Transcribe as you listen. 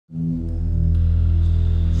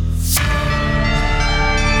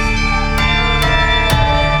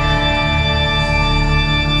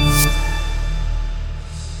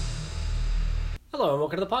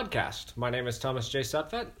podcast. My name is Thomas J.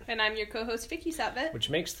 Sutvet. And I'm your co-host, Vicky Sutvet. Which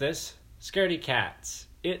makes this Scaredy Cats.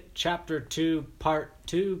 It Chapter 2, Part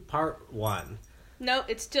 2, Part 1. No,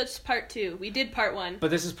 it's just Part 2. We did Part 1. But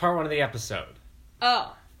this is Part 1 of the episode.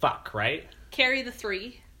 Oh. Fuck, right? Carry the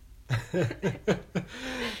 3.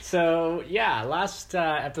 So, yeah, last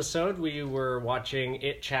episode we were watching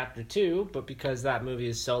It Chapter 2, but because that movie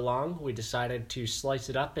is so long, we decided to slice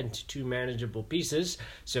it up into 2 manageable pieces.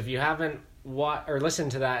 So if you haven't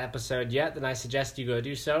listened to that episode yet, then I suggest you go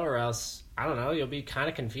do so, or else, I don't know, you'll be kind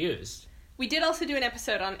of confused. We did also do an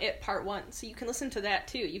episode on It Part 1, so you can listen to that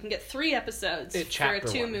too. You can get 3 episodes for a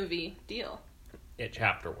 2-movie deal. It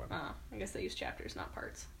Chapter 1. Oh, I guess they use chapters, not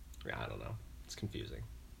parts. Yeah, I don't know. It's confusing.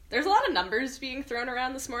 There's a lot of numbers being thrown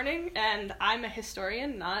around this morning, and I'm a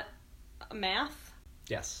historian, not a math.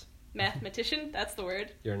 Yes. Mathematician, that's the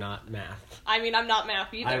word. You're not math. I mean, I'm not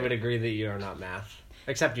math either. I would agree that you are not math.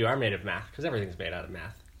 Except you are made of math, because everything's made out of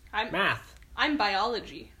math. Math. I'm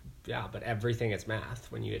biology. Yeah, but everything is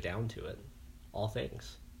math when you get down to it. All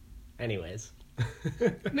things. Anyways.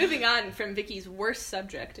 Moving on from Vicky's worst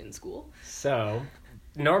subject in school. So,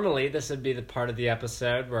 normally this would be the part of the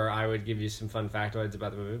episode where I would give you some fun factoids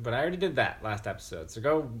about the movie, but I already did that last episode, so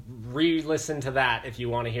go re-listen to that if you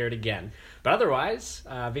want to hear it again. But otherwise,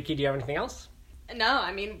 Vicky, do you have anything else? No,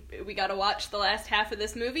 I mean, we gotta watch the last half of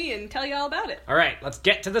this movie and tell you all about it. Alright, let's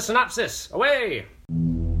get to the synopsis. Away!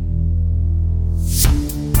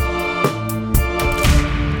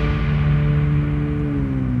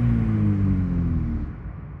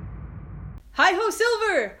 Hi-ho,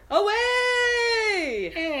 Silver!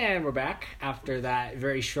 Away! And we're back after that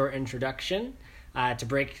very short introduction to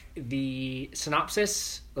break the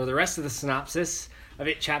synopsis, or the rest of the synopsis of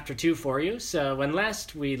It Chapter 2 for you. So when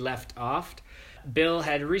last we left off, Bill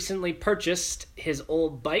had recently purchased his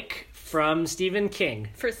old bike from Stephen King.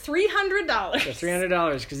 For $300. For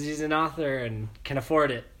 $300, because he's an author and can afford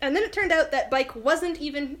it. And then it turned out that bike wasn't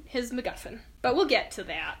even his MacGuffin. But we'll get to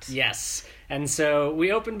that. Yes. And so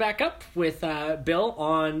we open back up with Bill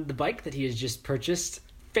on the bike that he has just purchased,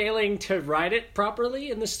 failing to ride it properly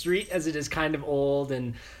in the street as it is kind of old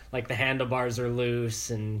and like the handlebars are loose,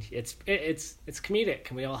 and it's comedic,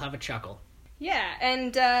 and we all have a chuckle. Yeah,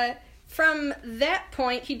 and from that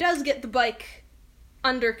point, he does get the bike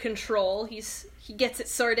under control. He gets it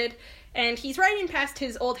sorted, and he's riding past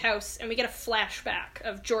his old house, and we get a flashback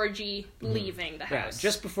of Georgie leaving the house. Yeah,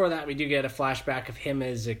 just before that, we do get a flashback of him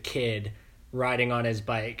as a kid riding on his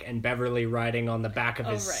bike, and Beverly riding on the back of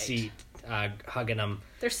his seat, hugging him.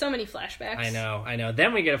 There's so many flashbacks. I know.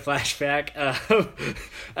 Then we get a flashback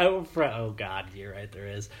out front. Oh God, you're right. There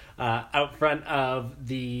is out front of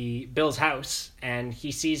the Bill's house, and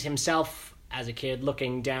he sees himself as a kid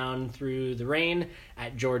looking down through the rain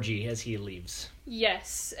at Georgie as he leaves.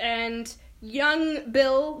 Yes, and young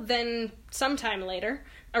Bill then, sometime later,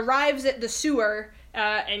 arrives at the sewer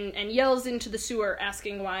and yells into the sewer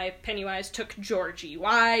asking why Pennywise took Georgie.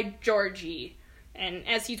 Why Georgie? And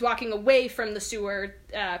as he's walking away from the sewer,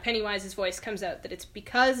 Pennywise's voice comes out that it's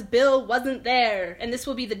because Bill wasn't there. And this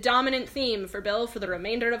will be the dominant theme for Bill for the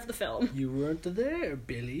remainder of the film. You weren't there,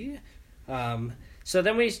 Billy. So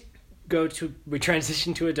then we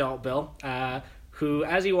transition to adult Bill, who,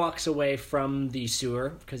 as he walks away from the sewer,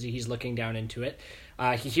 because he's looking down into it,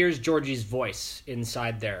 he hears Georgie's voice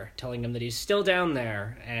inside there, telling him that he's still down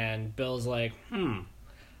there, and Bill's like,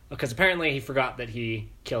 because apparently he forgot that he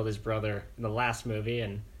killed his brother in the last movie,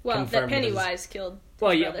 and that Pennywise killed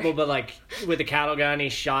his brother. But like, with the cattle gun, he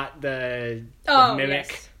shot the mimic,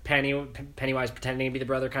 yes. Pennywise pretending to be the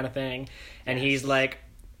brother kind of thing, and he's like,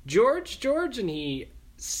 George, and he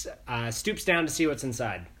stoops down to see what's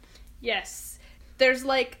inside. Yes. There's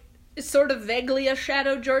like sort of vaguely a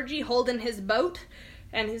shadow Georgie holding his boat,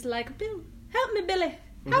 and he's like, Bill, help me, Billy,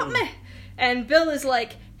 help me. And Bill is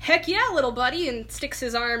like, heck yeah, little buddy, and sticks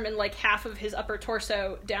his arm and like half of his upper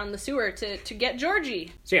torso down the sewer to get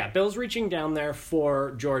Georgie. So yeah, Bill's reaching down there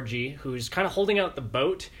for Georgie, who's kind of holding out the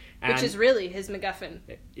boat. Which is really his MacGuffin.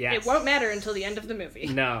 Yes. It won't matter until the end of the movie.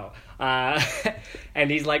 No.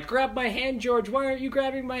 And he's like, grab my hand, George. Why aren't you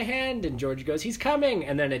grabbing my hand? And George goes, he's coming.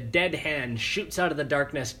 And then a dead hand shoots out of the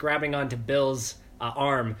darkness, grabbing onto Bill's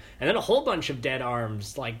arm. And then a whole bunch of dead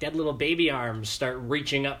arms, like dead little baby arms, start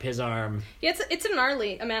reaching up his arm. Yeah, it's a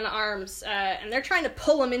gnarly amount of arms. And they're trying to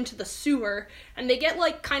pull him into the sewer. And they get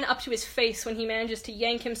like kind of up to his face when he manages to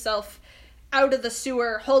yank himself out of the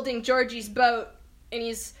sewer, holding Georgie's boat. And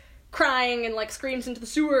he's crying and like screams into the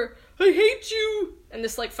sewer, I hate you! And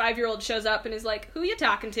this like 5-year-old shows up and is like, who you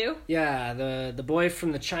talking to? Yeah, the boy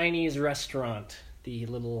from the Chinese restaurant, the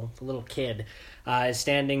little kid, is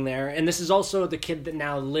standing there. And this is also the kid that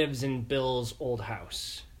now lives in Bill's old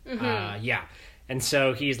house. Yeah. And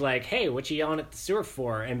so he's like, hey, what you yelling at the sewer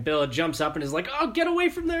for? And Bill jumps up and is like, oh, get away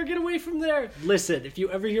from there, get away from there. Listen, if you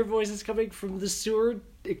ever hear voices coming from the sewer,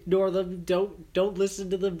 ignore them. Don't listen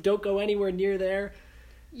to them. Don't go anywhere near there.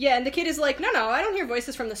 Yeah, and the kid is like, no, I don't hear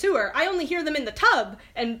voices from the sewer. I only hear them in the tub.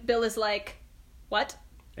 And Bill is like, what?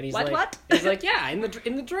 And he's what? What? He's like, yeah, in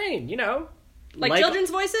the drain, you know. Like children's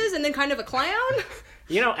voices and then kind of a clown?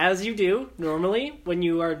 You know, as you do normally when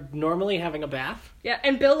you are normally having a bath. Yeah,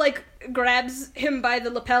 and Bill, like, grabs him by the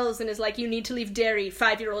lapels and is like, you need to leave dairy,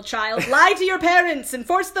 5-year-old child. Lie to your parents and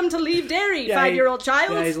force them to leave dairy, 5-year-old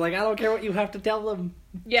child. Yeah, he's like, I don't care what you have to tell them.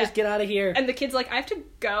 Yeah. Just get out of here. And the kid's like, I have to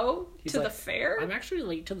go to the fair? I'm actually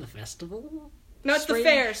late to the festival. No, it's the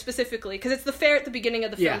fair, specifically, because it's the fair at the beginning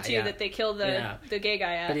of the film, too, that they kill the gay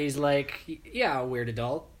guy at. But he's like, yeah, weird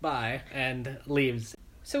adult, bye, and leaves.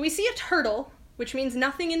 So we see a turtle, which means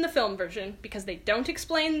nothing in the film version, because they don't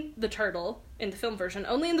explain the turtle in the film version,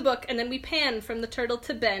 only in the book, and then we pan from the turtle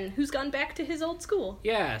to Ben, who's gone back to his old school.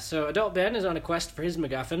 Yeah, so adult Ben is on a quest for his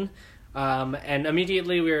MacGuffin, and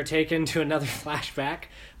immediately we are taken to another flashback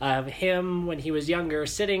of him when he was younger,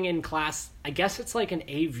 sitting in class. I guess it's like an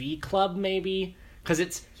AV club, maybe, because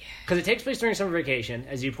it takes place during summer vacation,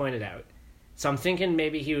 as you pointed out. So I'm thinking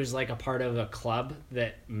maybe he was like a part of a club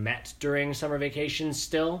that met during summer vacation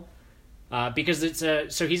still. Because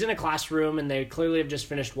so he's in a classroom and they clearly have just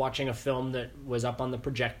finished watching a film that was up on the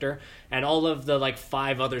projector, and all of the like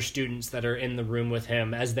 5 other students that are in the room with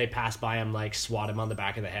him, as they pass by him, like swat him on the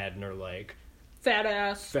back of the head and are like, fat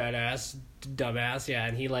ass, dumbass. Yeah.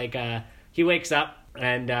 And he wakes up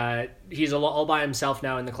and he's all by himself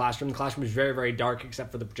now in the classroom. The classroom is very, very dark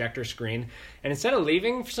except for the projector screen. And instead of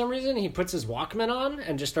leaving for some reason, he puts his Walkman on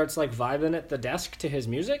and just starts like vibing at the desk to his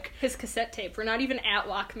music. His cassette tape. We're not even at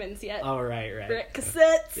Walkmans yet. Oh, right. We're at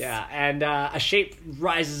cassettes. Yeah, and a shape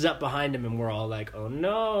rises up behind him and we're all like, oh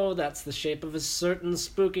no, that's the shape of a certain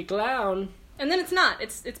spooky clown. And then it's not.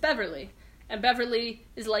 It's Beverly. And Beverly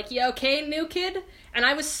is like, you okay, new kid? And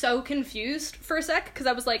I was so confused for a sec, because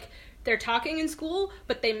I was like, they're talking in school,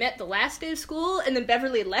 but they met the last day of school, and then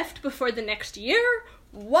Beverly left before the next year?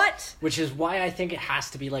 What? Which is why I think it has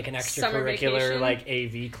to be like an extracurricular like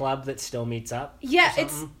AV club that still meets up. Yeah,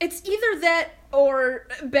 it's either that or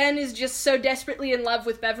Ben is just so desperately in love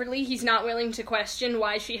with Beverly, he's not willing to question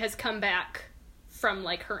why she has come back from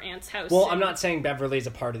like her aunt's house. Well, I'm not saying Beverly's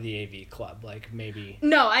a part of the AV club, like maybe.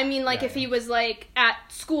 No, I mean like if he was like at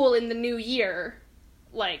school in the new year,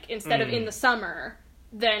 like instead of in the summer,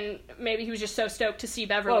 then maybe he was just so stoked to see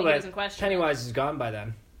Beverly he doesn't question. Pennywise is gone by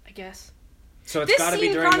then, I guess. So it's got to be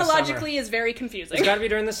during the summer. This scene chronologically is very confusing. It's got to be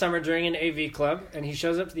during the summer during an AV club, and he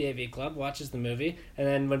shows up to the AV club, watches the movie, and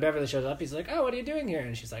then when Beverly shows up, he's like, "Oh, what are you doing here?"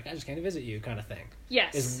 And she's like, "I just came to visit you," kind of thing.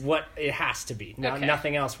 Yes, is what it has to be. No,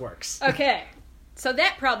 nothing else works. Okay, so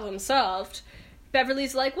that problem solved.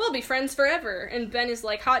 Beverly's like, "We'll be friends forever," and Ben is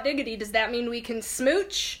like, "Hot diggity, does that mean we can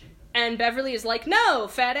smooch?" And Beverly is like, "No,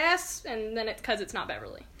 fat ass," and then it's because it's not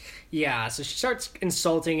Beverly. Yeah, so she starts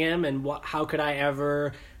insulting him, and how could I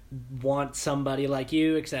ever want somebody like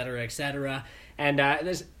you, etc., etc. And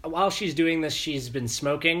while she's doing this, she's been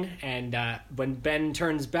smoking, and when Ben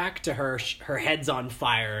turns back to her, her head's on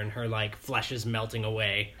fire, and her like flesh is melting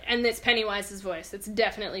away. And it's Pennywise's voice. It's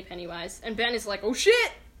definitely Pennywise. And Ben is like, "Oh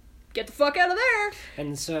shit! Get the fuck out of there!"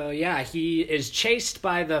 And so, yeah, he is chased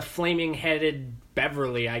by the flaming-headed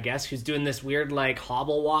Beverly, I guess, who's doing this weird, like,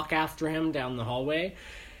 hobble walk after him down the hallway.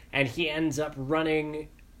 And he ends up running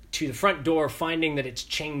to the front door, finding that it's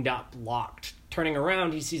chained up, locked. Turning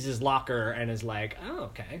around, he sees his locker and is like, oh,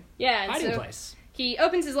 okay. Yeah, and hiding so place. He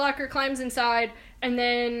opens his locker, climbs inside, and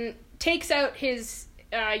then takes out his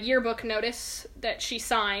yearbook notice that she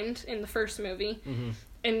signed in the first movie. Mm-hmm.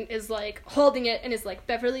 And is like holding it and is like,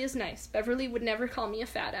 Beverly is nice. Beverly would never call me a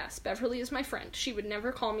fat ass. Beverly is my friend. She would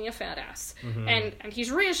never call me a fat ass. Mm-hmm. And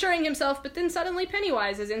he's reassuring himself, but then suddenly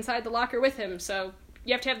Pennywise is inside the locker with him. So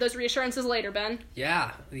you have to have those reassurances later, Ben.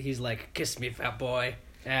 Yeah, he's like, kiss me, fat boy.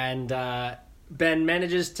 And Ben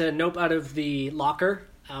manages to nope out of the locker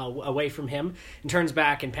away from him and turns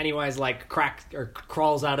back, and Pennywise like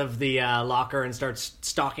crawls out of the locker and starts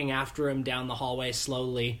stalking after him down the hallway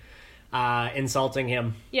slowly. Insulting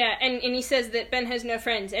him. Yeah, and he says that Ben has no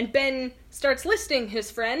friends. And Ben starts listing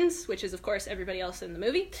his friends, which is, of course, everybody else in the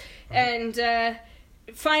movie. Mm-hmm. And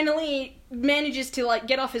finally manages to, like,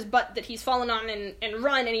 get off his butt that he's fallen on and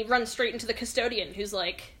run. And he runs straight into the custodian, who's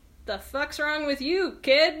like, the fuck's wrong with you,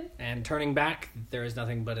 kid? And turning back, there is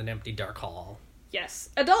nothing but an empty dark hall. Yes.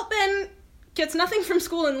 Adult Ben gets nothing from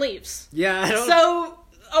school and leaves. Yeah, I don't... So,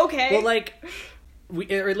 okay. Well, like...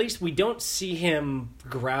 or at least we don't see him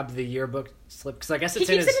grab the yearbook slip, because I guess He keeps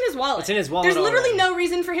it in his wallet. It's in his wallet. There's literally already. no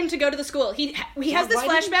reason for him to go to the school. He has this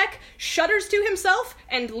flashback, shudders to himself,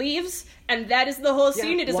 and leaves, and that is the whole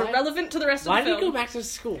scene. It is irrelevant to the rest of the film. Why did he go back to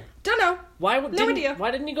school? Don't know. No idea.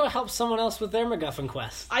 Why didn't he go help someone else with their MacGuffin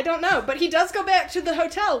quest? I don't know, but he does go back to the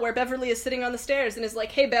hotel where Beverly is sitting on the stairs and is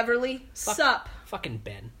like, "Hey, Beverly, sup?" Fucking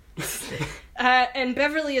Ben. And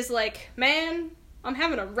Beverly is like, "Man, I'm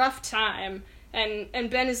having a rough time." And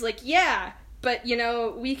Ben is like, "Yeah, but,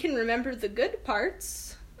 we can remember the good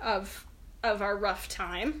parts of our rough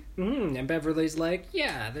time." And Beverly's like,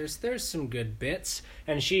 "Yeah, there's some good bits."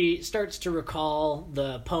 And she starts to recall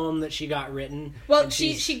the poem that she got written. Well,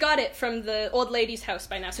 she got it from the old lady's house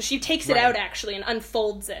by now, so she takes it out, actually, and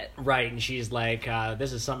unfolds it. Right, and she's like,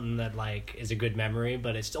 this is something that, like, is a good memory,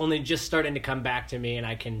 but it's only just starting to come back to me, and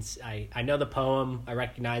I know the poem, I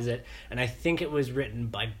recognize it, and I think it was written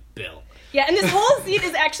by Bill. Yeah, and this whole scene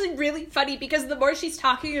is actually really funny, because the more she's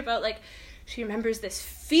talking about, like, she remembers this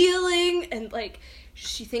feeling, and, like,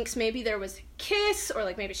 she thinks maybe there was a kiss, or,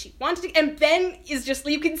 like, maybe she wanted to, and Ben is just,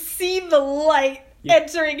 you can see the light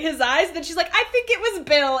entering his eyes, then she's like, "I think it was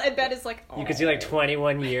Bill," and Ben is like, "Oh." You can see, like,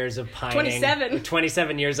 21 years of pining.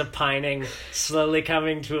 27 years of pining, slowly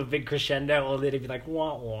coming to a big crescendo, only to be like,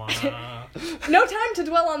 wah, wah. No time to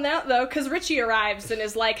dwell on that, though, because Richie arrives and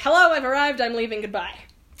is like, "Hello, I've arrived, I'm leaving, goodbye."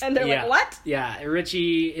 And they're like, "What?" Yeah,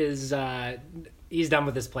 Richie is, he's done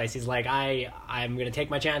with this place. He's like, I'm going to take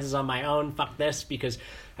my chances on my own. Fuck this, because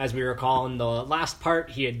as we recall in the last part,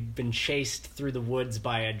 he had been chased through the woods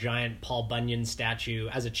by a giant Paul Bunyan statue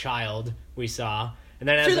as a child, we saw. And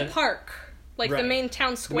then through the park. Like, the main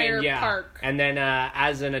town square park. And then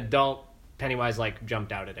as an adult, Pennywise, like,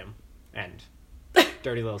 jumped out at him. And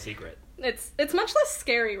dirty little secret. It's much less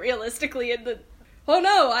scary, realistically, in the... Oh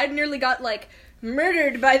no, I nearly got, like,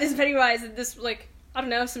 murdered by this Pennywise, and this, like... I don't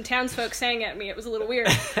know, some townsfolk sang at me. It was a little weird.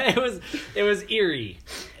 It was eerie.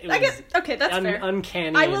 I guess, okay, that's fair.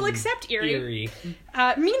 Uncanny. I will accept eerie.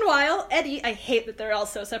 Meanwhile, Eddie, I hate that they're all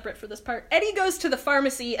so separate for this part. Eddie goes to the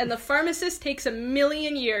pharmacy, and the pharmacist takes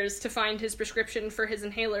 1,000,000 years to find his prescription for his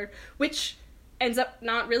inhaler, which ends up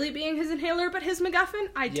not really being his inhaler, but his MacGuffin?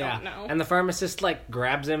 I don't know. And the pharmacist, like,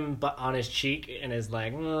 grabs him on his cheek and is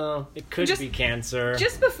like, "Well, it could be cancer."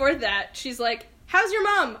 Just before that, she's like, "How's your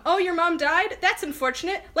mom?" "Oh, your mom died? That's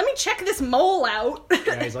unfortunate. Let me check this mole out."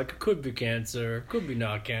 Yeah, he's like, "It could be cancer, could be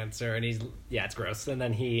not cancer." And it's gross. And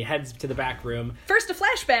then he heads to the back room. First, a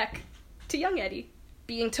flashback to young Eddie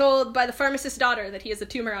being told by the pharmacist's daughter that he has a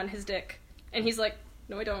tumor on his dick. And he's like,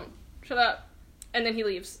 "No, I don't. Shut up." And then he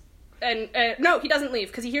leaves. And, no, he doesn't leave,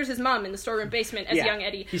 because he hears his mom in the storeroom basement as young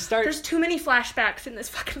Eddie. There's too many flashbacks in this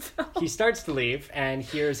fucking film. He starts to leave, and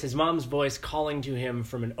hears his mom's voice calling to him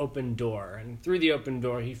from an open door. And through the open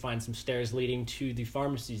door, he finds some stairs leading to the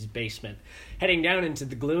pharmacy's basement. Heading down into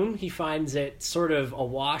the gloom, he finds it sort of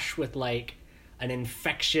awash with, like, an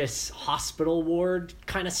infectious hospital ward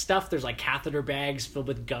kind of stuff. There's, like, catheter bags filled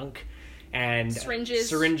with gunk. And syringes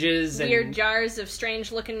weird and jars of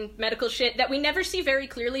strange looking medical shit that we never see very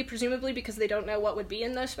clearly, presumably because they don't know what would be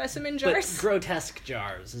in those specimen jars. But grotesque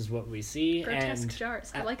jars is what we see. Grotesque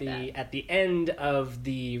jars. I like that. At the end of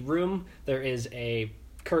the room, there is a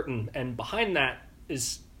curtain, and behind that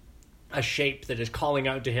is a shape that is calling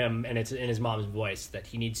out to him, and it's in his mom's voice that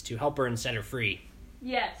he needs to help her and set her free.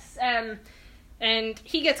 Yes. And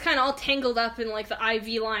he gets kind of all tangled up in, like, the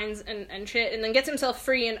IV lines and shit, and then gets himself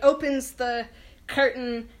free and opens the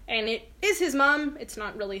curtain, and it is his mom. It's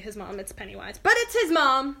not really his mom, it's Pennywise. But it's his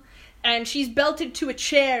mom! And she's belted to a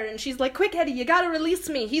chair, and she's like, "Quick, Eddie, you gotta release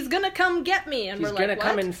me. He's gonna come get me." And we're like, "What?" He's gonna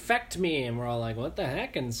come infect me. And we're all like, "What the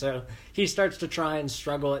heck?" And so he starts to try and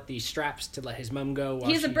struggle at these straps to let his mom go.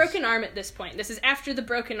 He has a broken arm at this point. This is after the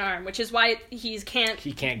broken arm, which is why he can't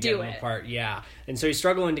get him apart, yeah. And so he's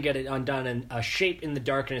struggling to get it undone, and a shape in the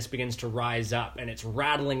darkness begins to rise up, and it's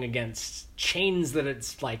rattling against chains that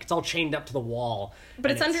it's all chained up to the wall. But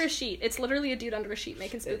it's under a sheet. It's literally a dude under a sheet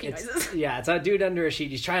making spooky noises. Yeah, it's a dude under a sheet.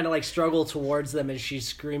 He's trying to, like, struggle towards them as she's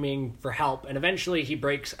screaming for help, and eventually he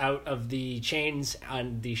breaks out of the chains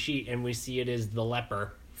on the sheet, and we see it is the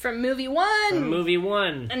leper. From movie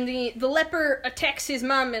one! And the leper attacks his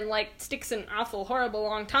mom and, like, sticks an awful, horrible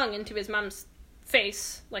long tongue into his mom's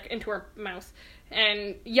face, like, into her mouth.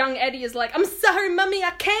 And young Eddie is like, "I'm sorry, Mummy, I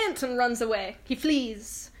can't," and runs away. He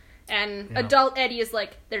flees. And adult Eddie is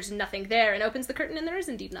like, "There's nothing there," and opens the curtain, and there is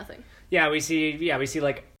indeed nothing. We see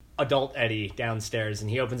like adult Eddie downstairs, and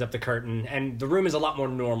he opens up the curtain, and the room is a lot more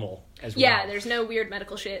normal as well. Yeah, there's no weird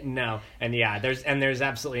medical shit. No, and there's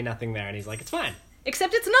absolutely nothing there, and he's like, "It's fine."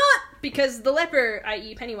 Except it's not, because the leper,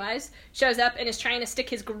 i.e. Pennywise, shows up and is trying to stick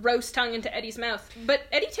his gross tongue into Eddie's mouth. But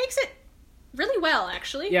Eddie takes it really well,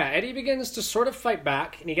 actually. Yeah, Eddie begins to sort of fight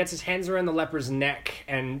back, and he gets his hands around the leper's neck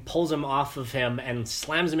and pulls him off of him and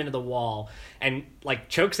slams him into the wall and, like,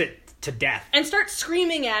 chokes it to death. And starts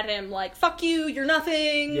screaming at him, like, fuck you, you're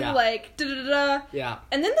nothing, like, da-da-da-da. Yeah.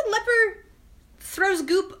 And then the leper throws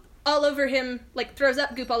goop all over him, like, throws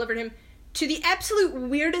up goop all over him, to the absolute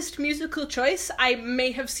weirdest musical choice I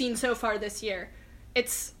may have seen so far this year.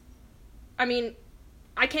 It's, I mean,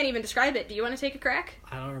 I can't even describe it. Do you want to take a crack?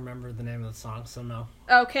 I don't remember the name of the song, so no.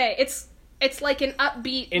 Okay, it's like an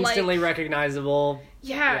upbeat, instantly recognizable.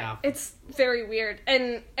 Yeah, it's very weird.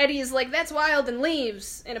 And Eddie's like, that's wild, and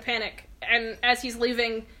leaves in a panic. And as he's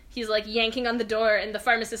leaving, he's like yanking on the door, and the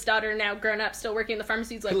pharmacist's daughter, now grown up, still working in the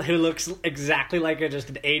pharmacy, is like, who looks exactly like just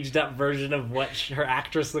an aged up version of what her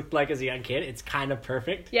actress looked like as a young kid. It's kind of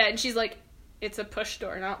perfect. Yeah, and she's like, it's a push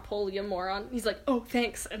door, not pull, you moron. He's like, oh,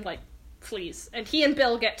 thanks, and like, flees. And he and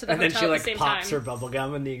Bill get to the hotel at the same time. And then she like pops her bubble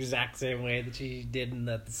gum in the exact same way that she did, and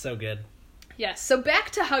that's so good. Yes, so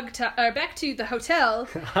back to the hotel.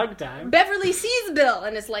 Hug time. Beverly sees Bill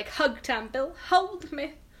and is like, hug time, Bill, hold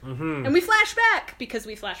me. Mm-hmm. And we flash back, because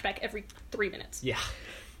we flash back every 3 minutes. Yeah.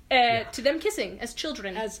 To them kissing as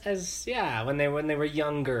children. When they were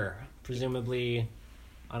younger, presumably,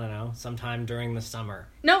 I don't know, sometime during the summer.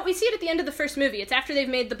 No, we see it at the end of the first movie. It's after they've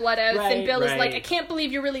made the blood oath, and Bill is like, I can't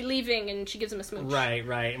believe you're really leaving, and she gives him a smooch.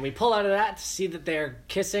 Right. And we pull out of that to see that they're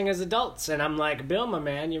kissing as adults, and I'm like, Bill, my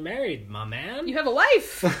man, you're married, my man. You have a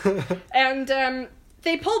wife. And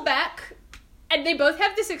they pull back, and they both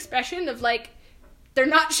have this expression of like, they're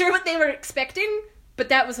not sure what they were expecting, but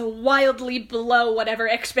that was wildly below whatever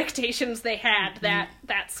expectations they had,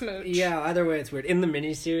 that smooch. Yeah, either way it's weird. In the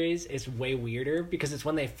miniseries, it's way weirder, because it's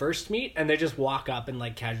when they first meet, and they just walk up and,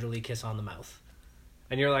 like, casually kiss on the mouth.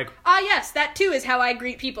 And you're like... Ah, yes, that too is how I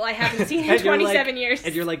greet people I haven't seen in 27 years.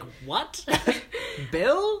 And you're like, what?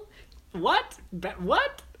 Bill? What?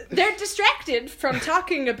 What? They're distracted from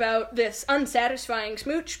talking about this unsatisfying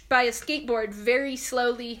smooch by a skateboard very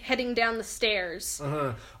slowly heading down the stairs.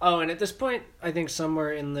 Uh-huh. Oh, and at this point, I think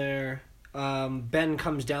somewhere in there, Ben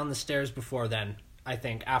comes down the stairs before then, I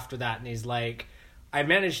think, after that, and he's like, I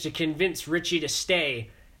managed to convince Richie to stay,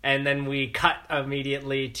 and then we cut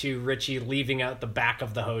immediately to Richie leaving out the back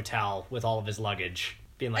of the hotel with all of his luggage,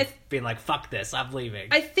 being like, fuck this, I'm leaving.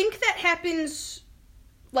 I think that happens...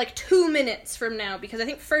 like 2 minutes from now, because I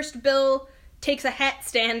think first Bill takes a hat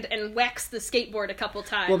stand and whacks the skateboard a couple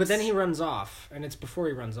times. Well, but then he runs off, and it's before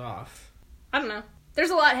he runs off. I don't know. There's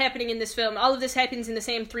a lot happening in this film. All of this happens in the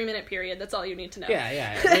same 3-minute period. That's all you need to know.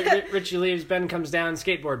 Yeah. Richie leaves, Ben comes down,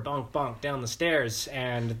 skateboard, bonk, bonk, down the stairs,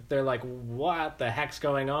 and they're like, what the heck's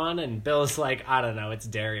going on? And Bill's like, I don't know, it's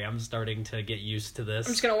Derry. I'm starting to get used to this.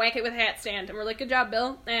 I'm just gonna whack it with a hat stand. And we're like, good job,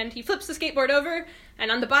 Bill. And he flips the skateboard over,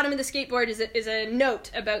 and on the bottom of the skateboard is a note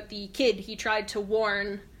about the kid he tried to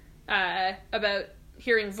warn about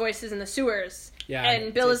hearing voices in the sewers. Yeah,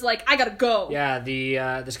 and Bill is like, I gotta go. Yeah, the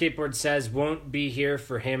skateboard says, won't be here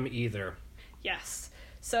for him either. Yes.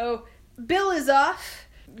 So, Bill is off.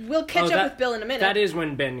 We'll catch up with Bill in a minute. That is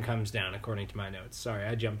when Ben comes down, according to my notes. Sorry,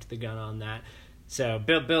 I jumped the gun on that. So,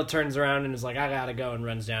 Bill turns around and is like, I gotta go, and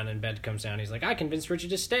runs down, and Ben comes down. He's like, I convinced Richie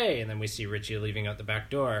to stay. And then we see Richie leaving out the back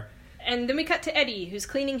door. And then we cut to Eddie, who's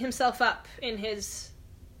cleaning himself up in his...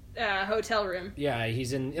 hotel room. Yeah,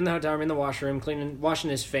 he's in the hotel room, in the washroom, washing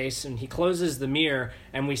his face, and he closes the mirror,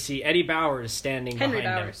 and we see Eddie Bowers standing behind him.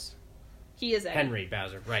 Henry Bowers. He is Eddie. Henry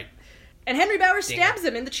Bowser, right. And Henry Bowers stabs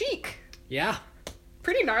him in the cheek. Yeah.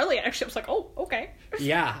 Pretty gnarly, actually. I was like, oh, okay.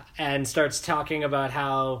 Yeah, and starts talking about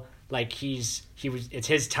how, like, it's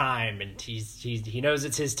his time, and he knows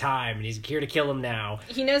it's his time, and he's here to kill him now.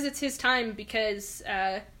 He knows it's his time because,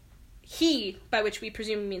 he, by which we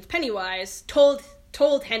presume means Pennywise, told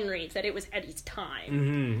Henry that it was Eddie's time.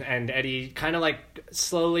 Mm-hmm. And Eddie kind of like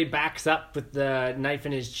slowly backs up with the knife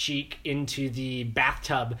in his cheek into the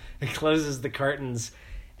bathtub and closes the curtains.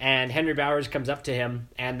 And Henry Bowers comes up to him,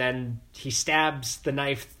 and then he stabs the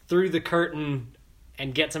knife through the curtain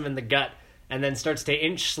and gets him in the gut, and then starts to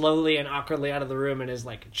inch slowly and awkwardly out of the room and is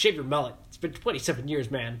like, shave your mullet. It's been 27 years,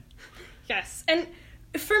 man. Yes. And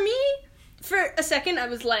for me, for a second, I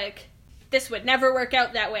was like, this would never work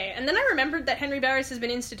out that way. And then I remembered that Henry Bowers has been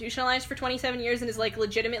institutionalized for 27 years and is, like,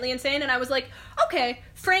 legitimately insane. And I was like, okay,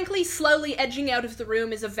 frankly, slowly edging out of the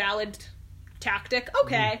room is a valid tactic.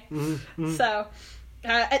 Okay. Mm-hmm. So,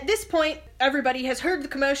 at this point, everybody has heard the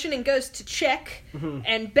commotion and goes to check. Mm-hmm.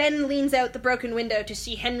 And Ben leans out the broken window to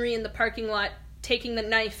see Henry in the parking lot taking the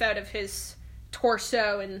knife out of his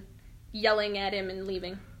torso and yelling at him and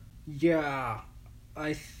leaving. Yeah.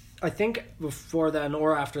 I think before then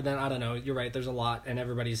or after then, I don't know. You're right. There's a lot, and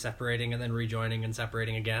everybody's separating and then rejoining and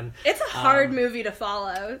separating again. It's a hard movie to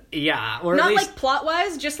follow. Yeah, or not at least like plot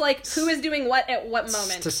wise, just like who is doing what at what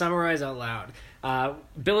moment. To summarize out loud,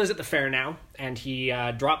 Bill is at the fair now, and he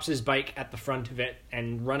drops his bike at the front of it,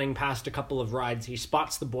 and running past a couple of rides, he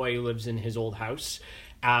spots the boy who lives in his old house.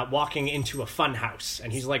 Walking into a fun house,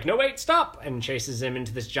 and he's like, no, wait, stop, and chases him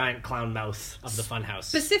into this giant clown mouth of the fun house.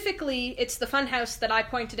 Specifically, it's the fun house that I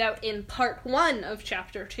pointed out in part 1 of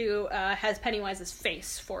chapter 2 has Pennywise's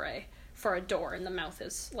face for a door, and the mouth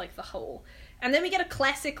is like the hole. And then we get a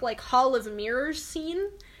classic like Hall of Mirrors scene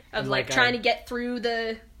of like trying to get through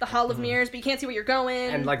the Hall of Mirrors, but you can't see where you're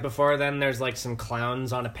going. And like before then, there's like some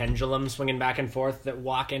clowns on a pendulum swinging back and forth that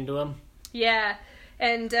walk into him. Yeah,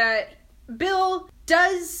 and Bill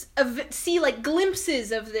does see like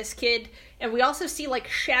glimpses of this kid, and we also see like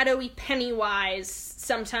shadowy Pennywise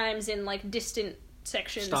sometimes in like distant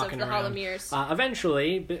sections Stalking of the Hall of around. Mirrors.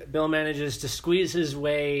 Eventually, Bill manages to squeeze his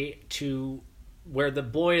way to where the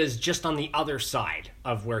boy is just on the other side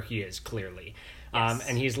of where he is, clearly. Yes.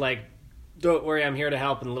 And he's like, don't worry, I'm here to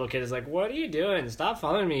help. And the little kid is like, what are you doing? Stop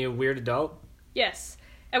following me, you weird adult. Yes.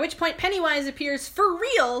 At which point Pennywise appears for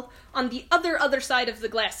real on the other side of the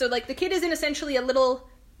glass. So, like, the kid is in essentially a little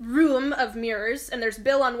room of mirrors, and there's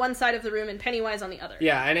Bill on one side of the room and Pennywise on the other.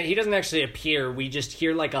 Yeah, and he doesn't actually appear. We just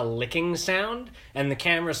hear, like, a licking sound, and the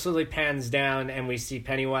camera slowly pans down, and we see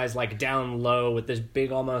Pennywise, like, down low with this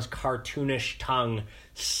big, almost cartoonish tongue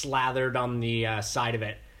slathered on the side of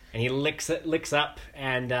it. And he licks up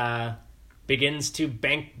and begins to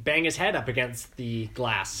bang his head up against the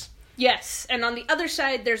glass. Yes, and on the other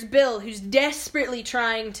side, there's Bill, who's desperately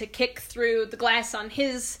trying to kick through the glass on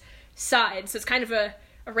his side. So it's kind of a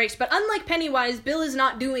race. But unlike Pennywise, Bill is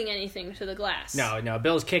not doing anything to the glass. No,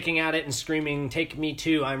 Bill's kicking at it and screaming, "Take me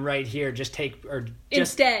too! I'm right here.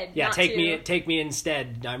 Instead, yeah, not take to. me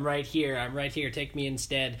instead. I'm right here. Take me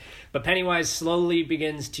instead." But Pennywise slowly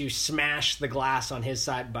begins to smash the glass on his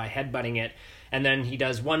side by headbutting it, and then he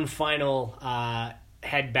does one final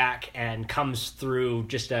head back and comes through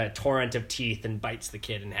just a torrent of teeth and bites the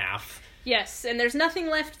kid in half. Yes, and there's nothing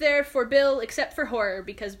left there for Bill except for horror,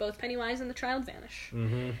 because both Pennywise and the child vanish.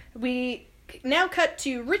 Mm-hmm. We now cut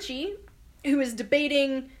to Richie, who is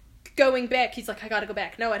debating going back. He's like, I gotta go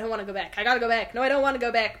back. No, I don't want to go back. I gotta go back. No, I don't want to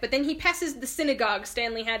go back. But then he passes the synagogue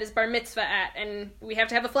Stanley had his bar mitzvah at, and we have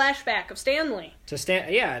to have a flashback of Stanley.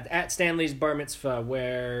 At Stanley's bar mitzvah,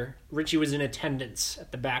 where Richie was in attendance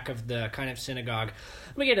at the back of the kind of synagogue.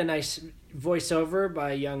 We get a nice voiceover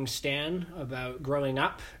by young Stan about growing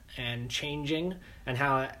up and changing, and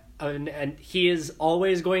how and he is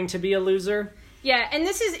always going to be a loser. Yeah, and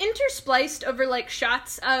this is interspliced over like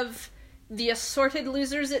shots of the assorted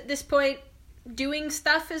losers at this point doing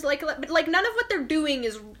stuff is like, but like none of what they're doing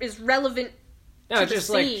is relevant. No, to just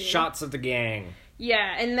the like scene. shots of the gang.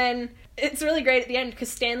 Yeah, and then it's really great at the end because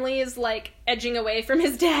Stanley is like edging away from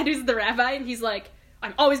his dad, who's the rabbi, and he's like,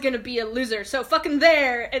 I'm always gonna be a loser, so fucking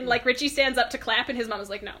there. And like Richie stands up to clap, and his mom is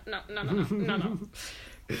like, no.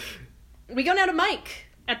 We go now to Mike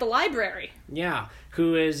at the library. Yeah,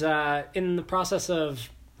 who is in the process of,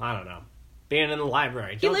 I don't know, being in the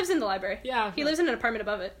library. He lives in the library. Yeah. He lives in an apartment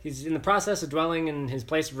above it. He's in the process of dwelling in his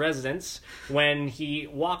place of residence when he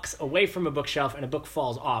walks away from a bookshelf and a book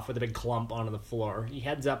falls off with a big clump onto the floor. He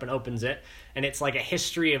heads up and opens it, and it's like a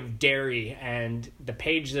history of dairy, and the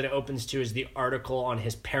page that it opens to is the article on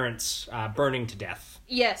his parents burning to death.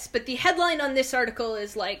 Yes, but the headline on this article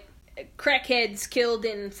is like, crackheads killed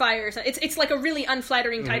in fires. It's like a really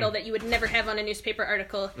unflattering title that you would never have on a newspaper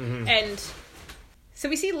article. And so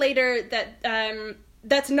we see later that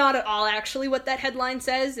that's not at all actually what that headline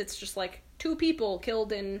says. It's just like 2 people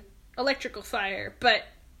killed in electrical fire. But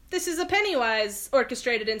this is a Pennywise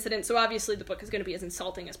orchestrated incident, so obviously the book is going to be as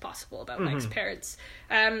insulting as possible about Mike's parents.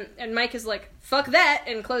 And Mike is like, fuck that,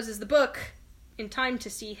 and closes the book in time to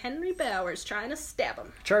see Henry Bowers trying to stab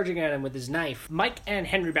him. Charging at him with his knife. Mike and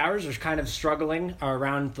Henry Bowers are kind of struggling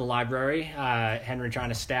around the library. Henry trying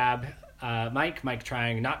to stab Mike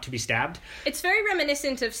trying not to be stabbed. It's very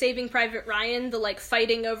reminiscent of Saving Private Ryan, the like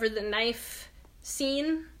fighting over the knife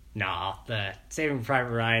scene. Nah, the Saving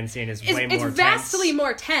Private Ryan scene is way more tense. It's vastly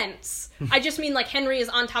more tense. I just mean like Henry is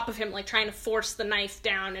on top of him, like trying to force the knife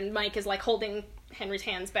down, and Mike is like holding Henry's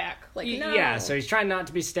hands back. Like, no. Yeah, so he's trying not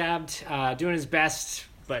to be stabbed, doing his best,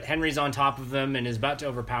 but Henry's on top of him and is about to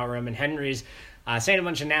overpower him, and Henry's saying a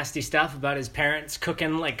bunch of nasty stuff about his parents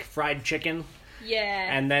cooking like fried chicken. Yeah.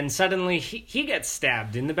 And then suddenly he gets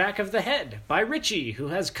stabbed in the back of the head by Richie, who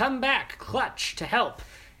has come back clutch to help,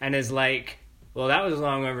 and is like, well, that was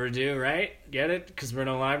long overdue, right? Get it? Because we're in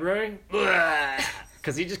a library?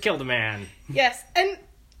 Because he just killed a man. Yes, and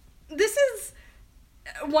this is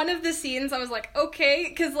one of the scenes I was like, okay,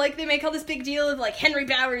 because, like, they make all this big deal of, like, Henry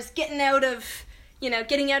Bowers getting out of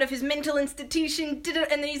his mental institution,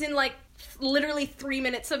 and then he's in, like, literally 3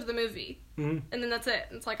 minutes of the movie. Mm-hmm. And then that's it.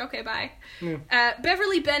 It's like, okay, bye. Mm.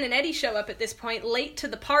 Beverly, Ben, and Eddie show up at this point, late to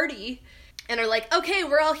the party, and are like, okay,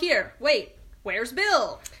 we're all here. Wait, where's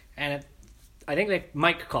Bill? And I think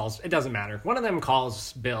Mike calls. It doesn't matter. One of them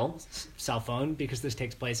calls Bill's cell phone because this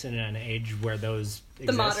takes place in an age where those exist.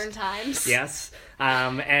 The modern times. Yes.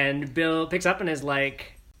 And Bill picks up and is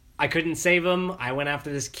like, I couldn't save him. I went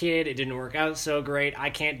after this kid. It didn't work out so great.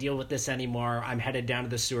 I can't deal with this anymore. I'm headed down to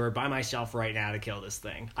the sewer by myself right now to kill this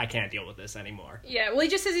thing. I can't deal with this anymore. Yeah, well, he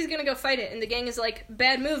just says he's going to go fight it. And the gang is like,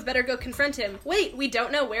 bad move, better go confront him. Wait, we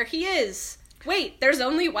don't know where he is. Wait, there's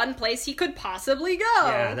only one place he could possibly go.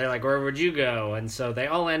 Yeah, they're like, where would you go? And so they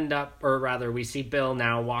all end up, or rather, we see Bill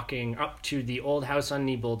now walking up to the old house on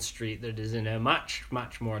Neibold Street that is in a much,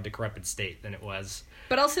 much more decrepit state than it was.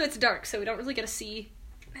 But also it's dark, so we don't really get to see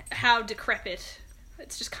how decrepit.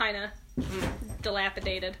 It's just kind of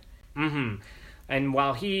dilapidated. Mm-hmm. And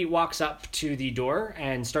while he walks up to the door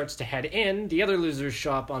and starts to head in, the other losers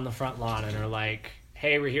show up on the front lawn and are like,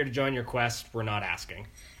 hey, we're here to join your quest. We're not asking.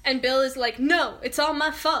 And Bill is like, no, it's all my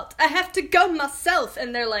fault. I have to go myself.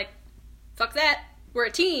 And they're like, fuck that. We're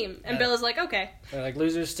a team. And Bill is like, okay. They're like,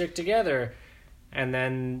 losers stick together. And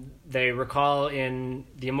then they recall in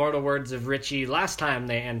the immortal words of Richie last time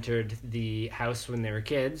they entered the house when they were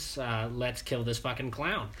kids, let's kill this fucking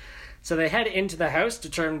clown. So they head into the house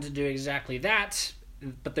determined to do exactly that.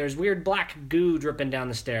 But there's weird black goo dripping down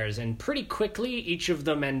the stairs, and pretty quickly each of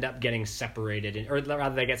them end up getting separated, or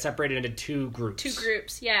rather they get separated into two groups. Two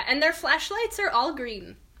groups, yeah. And their flashlights are all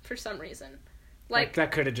green for some reason. Like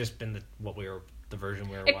that could have just been the version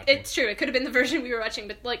we were watching. It's true, it could have been the version we were watching,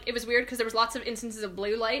 but like it was weird because there was lots of instances of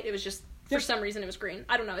blue light. It was just, for some reason, it was green.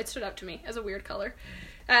 I don't know, it stood out to me as a weird color.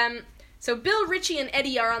 So Bill, Richie, and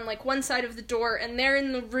Eddie are on like one side of the door, and they're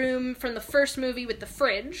in the room from the first movie with the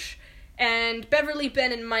fridge. And Beverly,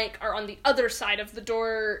 Ben, and Mike are on the other side of the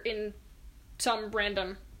door in some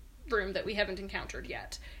random room that we haven't encountered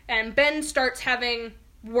yet. And Ben starts having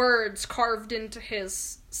words carved into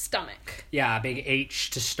his stomach. Yeah, a big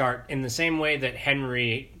H to start, in the same way that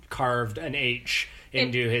Henry carved an H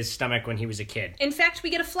into his stomach when he was a kid. In fact,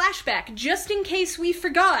 we get a flashback, just in case we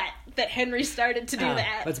forgot that Henry started to do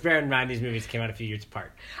that. Let's bear in mind these movies came out a few years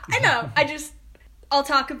apart. I know, I'll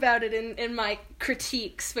talk about it in my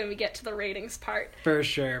critiques when we get to the ratings part. For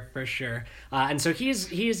sure. And so he's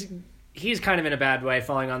kind of in a bad way,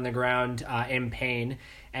 falling on the ground in pain.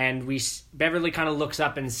 And Beverly kind of looks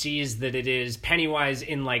up and sees that it is Pennywise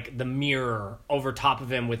in like the mirror over top of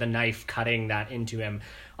him with a knife cutting that into him.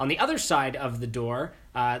 On the other side of the door,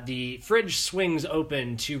 the fridge swings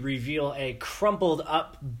open to reveal a crumpled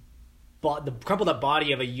up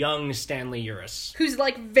body of a young Stanley Uris. Who's,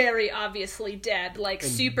 like, very obviously dead. Like,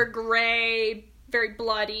 super gray, very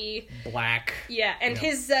bloody. Black. Yeah, and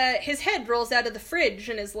his head rolls out of the fridge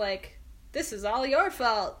and is like, this is all your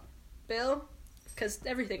fault, Bill. Because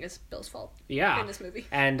everything is Bill's fault in this movie.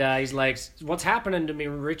 And he's like, what's happening to me,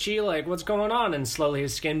 Richie? Like, what's going on? And slowly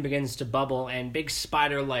his skin begins to bubble, and big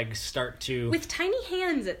spider legs start to... With tiny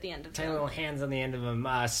hands at the end of them. Tiny little hands on the end of him.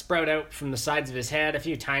 Sprout out from the sides of his head. A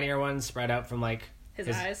few tinier ones sprout out from, like... His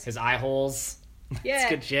eyes. His eye holes. Yeah. It's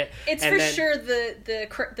good shit. It's sure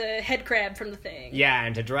the head crab from The Thing. Yeah,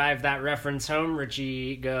 and to drive that reference home,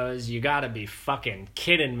 Richie goes, you gotta be fucking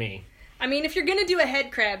kidding me. I mean, if you're gonna do a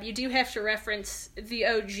head crab, you do have to reference the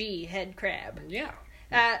OG head crab. Yeah.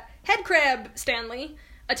 Head crab, Stanley,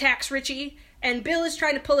 attacks Richie, and Bill is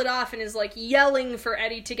trying to pull it off and is, like, yelling for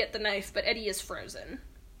Eddie to get the knife, but Eddie is frozen.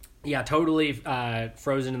 Yeah, totally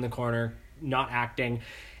frozen in the corner, not acting.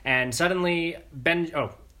 And suddenly, then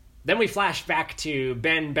we flash back to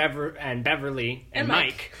Ben, Beverly, and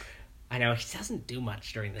Mike. I know, he doesn't do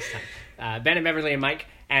much during this time. Ben and Beverly and Mike,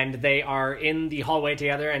 and they are in the hallway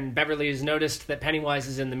together, and Beverly has noticed that Pennywise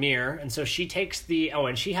is in the mirror, and so she takes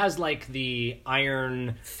and she has, like, the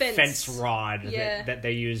iron fence rod that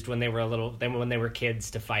they used when they were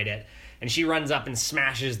kids to fight it. And she runs up and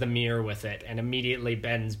smashes the mirror with it, and immediately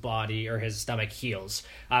Ben's body, or his stomach, heals.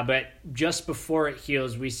 But just before it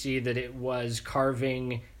heals, we see that it was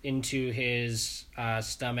carving into his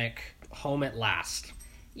stomach, home at last.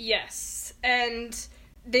 Yes, and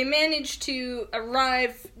they manage to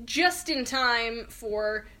arrive just in time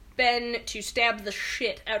for Ben to stab the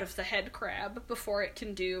shit out of the head crab before it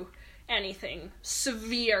can do anything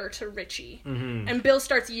severe to Richie. Mm-hmm. And Bill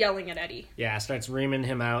starts yelling at Eddie. Yeah, starts reaming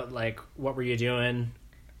him out, like, what were you doing?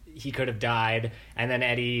 he could have died. And then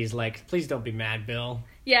Eddie's like, please don't be mad, Bill.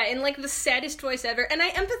 Yeah, in like the saddest voice ever. And I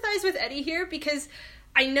empathize with Eddie here because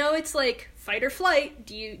I know it's like fight or flight.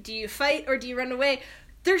 Do you fight or do you run away?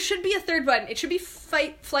 There should be a third button. It should be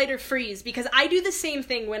fight, flight, or freeze, because I do the same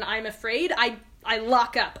thing when I'm afraid. I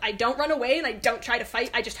lock up. I don't run away and I don't try to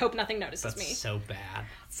fight. I just hope nothing notices me. That's so bad.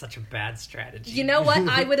 That's such a bad strategy. You know what?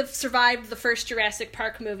 I would have survived the first Jurassic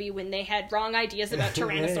Park movie when they had wrong ideas about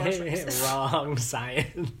Tyrannosaurus Rex. Wrong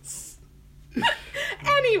science.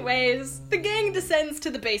 Anyways, the gang descends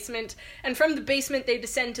to the basement, and from the basement they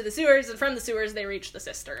descend to the sewers, and from the sewers they reach the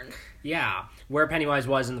cistern. Yeah, where Pennywise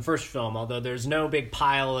was in the first film, although there's no big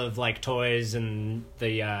pile of, like, toys, and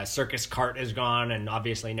the circus cart is gone, and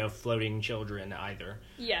obviously no floating children either.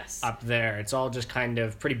 Yes. Up there. It's all just kind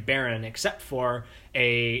of pretty barren, except for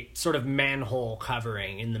a sort of manhole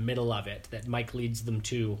covering in the middle of it that Mike leads them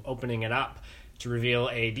to, opening it up to reveal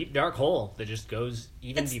a deep, dark hole that just goes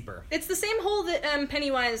even deeper. It's the same hole that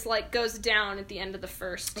Pennywise, like, goes down at the end of the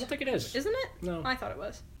first. I don't think it is. Isn't it? No. I thought it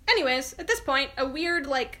was. Anyways, at this point, a weird,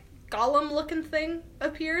 like, golem-looking thing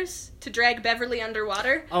appears to drag Beverly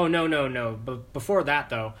underwater. Oh, no. But before that,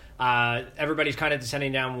 though, everybody's kind of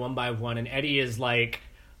descending down one by one, and Eddie is, like,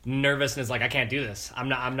 nervous and is like, I can't do this. I'm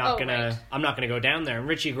not gonna go down there. And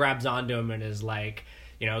Richie grabs onto him and is like,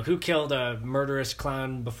 you know, who killed a murderous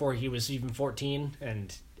clown before he was even 14?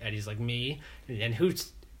 And Eddie's like, me. And who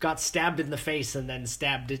got stabbed in the face and then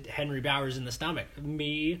stabbed Henry Bowers in the stomach?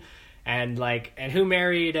 Me. And who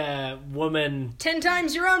married a woman 10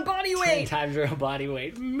 times your own body weight? 10 times your own body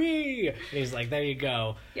weight? Me. And he's like, there you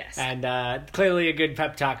go. Yes. And clearly a good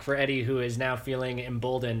pep talk for Eddie, who is now feeling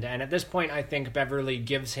emboldened. And at this point, I think Beverly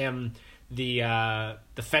gives him the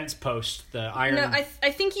fence post, the iron... No, I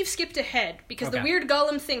think you've skipped ahead, because Okay. the weird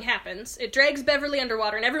golem thing happens. It drags Beverly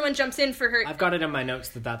underwater, and everyone jumps in for her... I've got it in my notes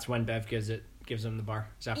that's when Bev gives him the bar.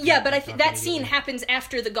 Yeah, but that scene happens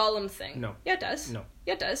after the golem thing. No. Yeah, it does. No.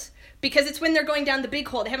 Yeah, it does. Because it's when they're going down the big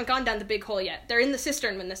hole. They haven't gone down the big hole yet. They're in the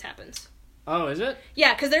cistern when this happens. Oh, is it?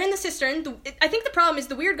 Yeah, because they're in the cistern. I think the problem is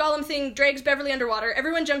the weird golem thing drags Beverly underwater.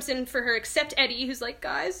 Everyone jumps in for her except Eddie, who's like,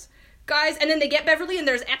 guys, and then they get Beverly and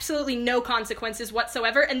there's absolutely no consequences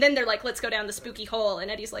whatsoever, and then they're like, let's go down the spooky hole, and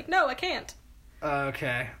Eddie's like, no, I can't.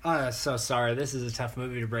 Okay. So sorry. This is a tough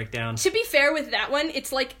movie to break down. To be fair with that one,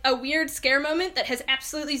 it's like a weird scare moment that has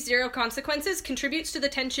absolutely zero consequences, contributes to the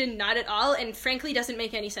tension not at all, and frankly doesn't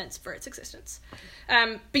make any sense for its existence.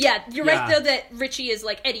 But yeah, you're right though that Richie is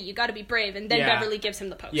like, Eddie, you gotta be brave, and then Beverly gives him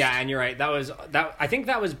the post. Yeah, and you're right. I think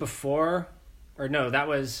that was before, or no, that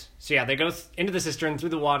was, so yeah, they go into the cistern through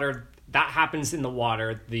the water. That happens in the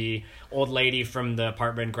water. The old lady from the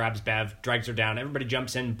apartment grabs Bev, drags her down. Everybody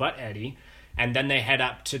jumps in but Eddie. And then they head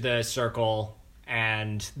up to the circle,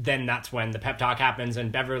 and then that's when the pep talk happens,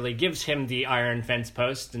 and Beverly gives him the iron fence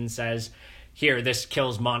post and says, here, this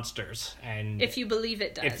kills monsters. And if you believe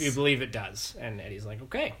it does. If you believe it does. And Eddie's like,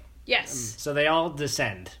 okay. Yes. So they all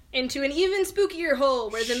descend. Into an even spookier hole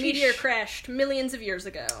where the meteor crashed millions of years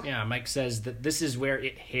ago. Yeah, Mike says that this is where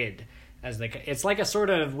it hid. It's like a sort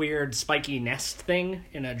of weird spiky nest thing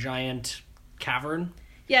in a giant cavern.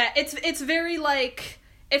 Yeah, it's very like...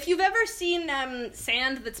 If you've ever seen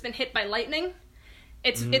sand that's been hit by lightning,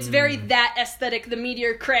 it's very that aesthetic. The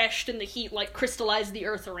meteor crashed and the heat like crystallized the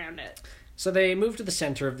earth around it. So they move to the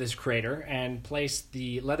center of this crater and place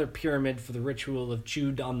the leather pyramid for the ritual of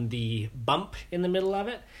chewed on the bump in the middle of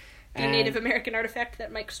it. The Native American artifact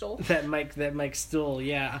that Mike stole. That Mike stole,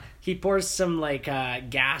 yeah. He pours some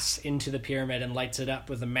gas into the pyramid and lights it up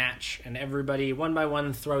with a match, and everybody one by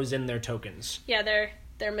one throws in their tokens. Yeah, they're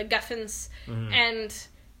MacGuffins, and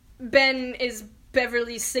Ben is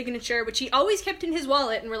Beverly's signature, which he always kept in his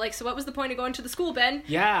wallet, and we're like, so what was the point of going to the school, Ben?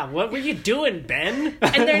 Yeah, what were you doing, Ben?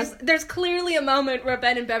 And there's clearly a moment where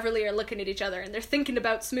Ben and Beverly are looking at each other, and they're thinking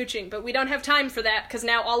about smooching, but we don't have time for that, because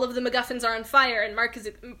now all of the MacGuffins are on fire, and Mike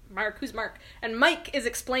is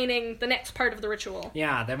explaining the next part of the ritual.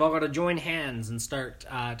 Yeah, they've all got to join hands and start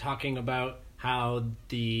talking about how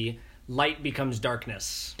the light becomes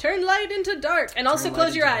darkness. Turn light into dark. And also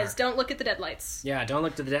close your eyes. Don't look at the deadlights. Yeah, don't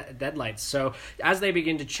look to the deadlights. So as they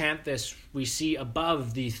begin to chant this, we see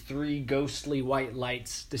above the three ghostly white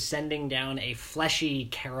lights descending down a fleshy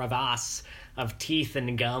crevasse of teeth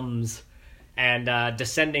and gums and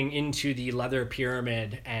descending into the leather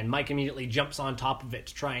pyramid. And Mike immediately jumps on top of it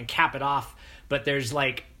to try and cap it off. But there's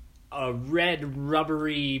like a red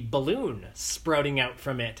rubbery balloon sprouting out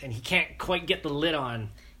from it, and he can't quite get the lid on.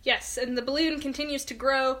 Yes, and the balloon continues to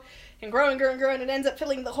grow and grow and grow and grow, and it ends up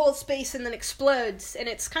filling the whole space and then explodes, and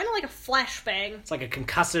it's kind of like a flashbang. It's like a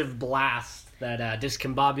concussive blast. that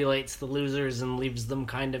discombobulates the losers and leaves them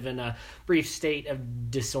kind of in a brief state of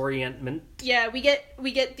disorientment. Yeah, we get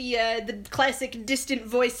the classic distant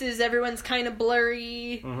voices, everyone's kind of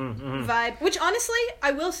blurry vibe, which honestly,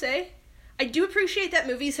 I will say, I do appreciate that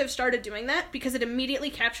movies have started doing that because it immediately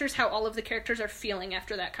captures how all of the characters are feeling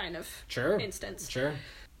after that kind of instance. Sure.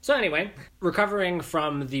 So anyway, recovering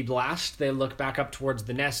from the blast, they look back up towards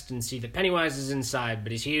the nest and see that Pennywise is inside,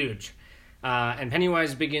 but he's huge. And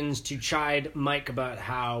Pennywise begins to chide Mike about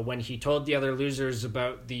how when he told the other losers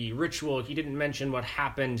about the ritual, he didn't mention what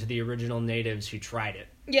happened to the original natives who tried it.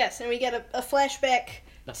 Yes, and we get a flashback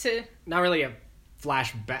to... Not really a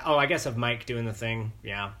flashback. Oh, I guess of Mike doing the thing,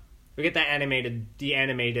 yeah. We get the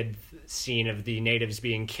animated scene of the natives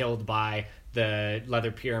being killed by the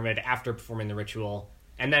Leather Pyramid after performing the ritual,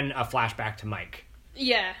 and then a flashback to Mike.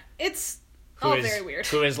 Yeah, it's all very weird.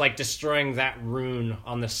 Who is, like, destroying that rune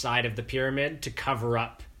on the side of the pyramid to cover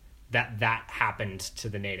up that happened to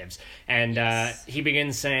the natives. And he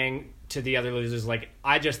begins saying to the other losers, like,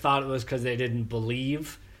 I just thought it was because they didn't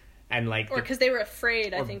believe. And like, or because they were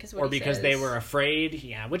afraid, I think is what he says. Or because they were afraid,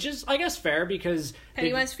 yeah. Which is, I guess, fair because...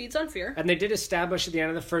 Pennywise feeds on fear. And they did establish at the end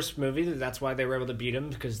of the first movie that that's why they were able to beat him,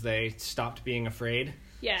 because they stopped being afraid.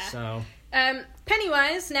 Yeah. So...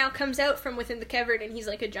 Pennywise now comes out from within the cavern and he's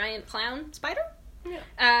like a giant clown spider.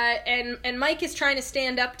 Yeah. And Mike is trying to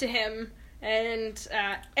stand up to him, and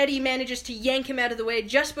Eddie manages to yank him out of the way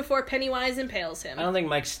just before Pennywise impales him. I don't think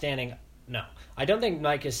Mike's standing... No. I don't think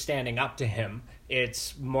Mike is standing up to him.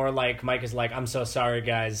 It's more like Mike is like, I'm so sorry,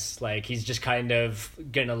 guys. Like, he's just kind of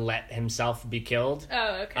gonna let himself be killed.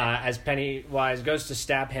 Oh, okay. As Pennywise goes to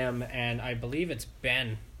stab him, and I believe it's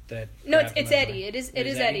Ben that... No, it's Eddie. It is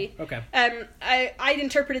Eddie. Okay. I'd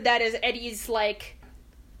interpreted that as Eddie's, like,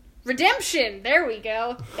 redemption. There we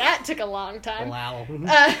go. That took a long time. Wow.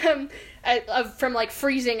 From, like,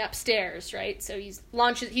 freezing upstairs, right? So he's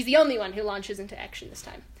the only one who launches into action this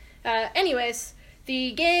time. Anyways,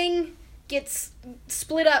 the gang gets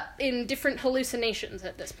split up in different hallucinations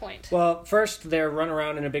at this point. Well, first they're run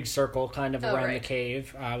around in a big circle kind of around the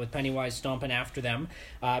cave, with Pennywise stomping after them.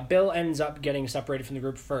 Bill ends up getting separated from the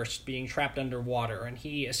group first, being trapped underwater, and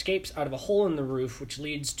he escapes out of a hole in the roof, which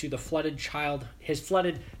leads to his flooded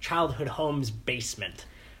childhood home's basement.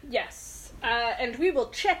 Yes. And we will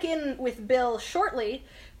check in with Bill shortly,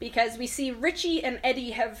 because we see Richie and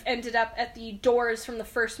Eddie have ended up at the doors from the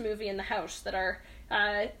first movie in the house that are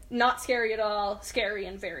not scary at all, scary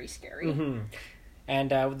and very scary. Mm-hmm.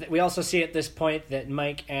 And we also see at this point that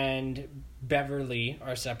Mike and Beverly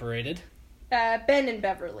are separated. Ben and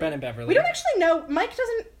Beverly. We don't actually know. Mike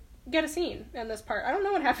doesn't get a scene in this part. I don't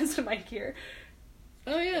know what happens to Mike here.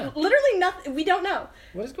 Oh, yeah. Literally nothing. We don't know.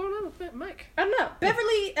 What is going on with Mike? I don't know.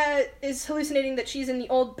 Beverly is hallucinating that she's in the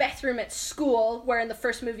old bathroom at school, where in the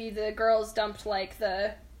first movie the girls dumped, like,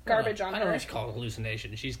 the garbage on her. I don't know what it's called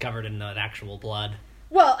hallucination. She's covered in actual blood.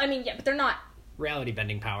 Well, I mean, yeah, but they're not... Reality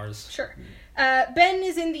bending powers. Sure. Ben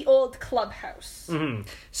is in the old clubhouse. Mm-hmm.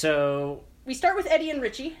 So... We start with Eddie and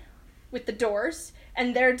Richie, with the doors,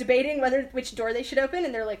 and they're debating which door they should open,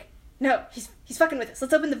 and they're like, no, he's fucking with us.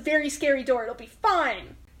 Let's open the very scary door. It'll be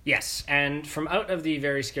fine. Yes, and from out of the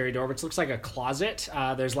very scary door, which looks like a closet,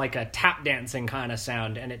 there's like a tap dancing kind of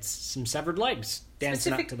sound, and it's some severed legs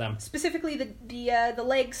dancing up to them. Specifically the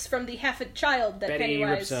legs from the half a child that Betty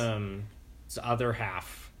Pennywise... Ripsom's other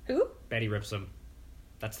half. Who? Betty Ripsom.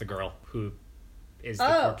 That's the girl who is the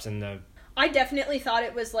corpse in the... I definitely thought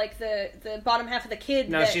it was like the bottom half of the kid.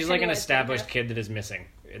 No, she's like an established kid that is missing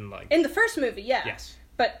in the first movie, yeah. Yes.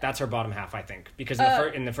 But that's her bottom half, I think, because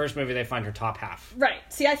in the first movie they find her top half. Right.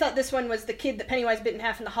 See, I thought this one was the kid that Pennywise bit in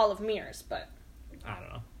half in the Hall of Mirrors, but I don't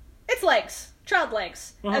know. It's legs, child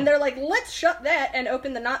legs, and they're like, let's shut that and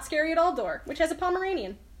open the not scary at all door, which has a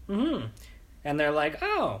Pomeranian. Mm-hmm. And they're like,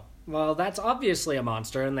 oh, well, that's obviously a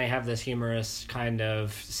monster, and they have this humorous kind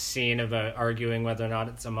of scene of arguing whether or not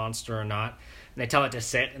it's a monster or not. And they tell it to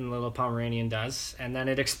sit, and the little Pomeranian does, and then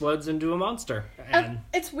it explodes into a monster. And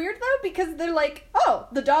it's weird, though, because they're like, oh,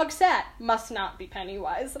 the dog sat, must not be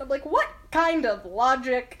Pennywise. And I'm like, what kind of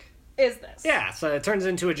logic is this? Yeah, so it turns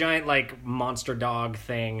into a giant, like, monster dog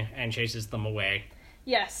thing and chases them away.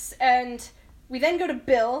 Yes, and we then go to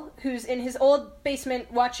Bill, who's in his old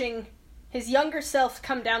basement watching his younger self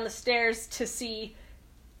come down the stairs to see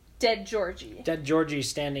dead Georgie. Dead Georgie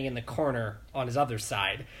standing in the corner on his other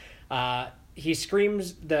side. He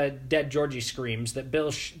screams, the dead Georgie screams, that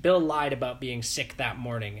Bill lied about being sick that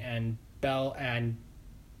morning, and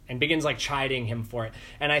begins, like, chiding him for it.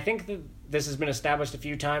 And I think that this has been established a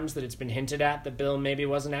few times, that it's been hinted at that Bill maybe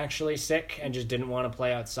wasn't actually sick and just didn't want to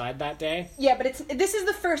play outside that day. Yeah, but this is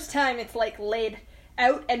the first time it's, like, laid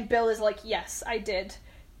out, and Bill is like, yes, I did.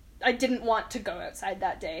 I didn't want to go outside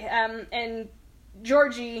that day. And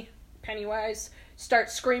Georgie, Pennywise,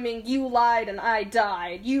 starts screaming, you lied and I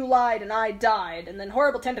died. You lied and I died. And then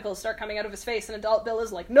horrible tentacles start coming out of his face, and adult Bill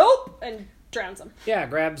is like, nope, and drowns him. Yeah,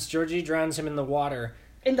 grabs Georgie, drowns him in the water.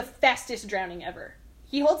 In the fastest drowning ever.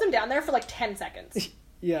 He holds him down there for like 10 seconds.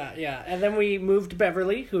 Yeah. And then we move to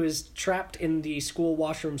Beverly, who is trapped in the school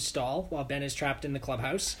washroom stall while Ben is trapped in the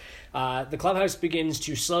clubhouse. The clubhouse begins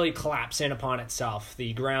to slowly collapse in upon itself,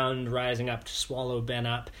 the ground rising up to swallow Ben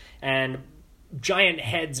up, and giant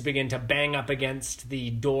heads begin to bang up against the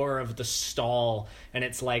door of the stall, and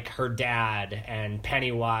it's like her dad and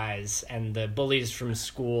Pennywise and the bullies from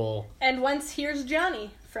school. And once here's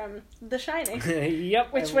Johnny from The Shining.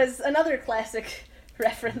 Yep. Which was another classic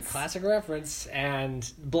reference. Classic reference. And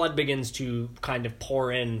blood begins to kind of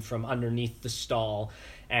pour in from underneath the stall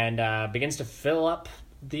and begins to fill up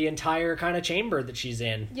the entire kind of chamber that she's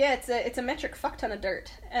in. Yeah, it's a metric fuck ton of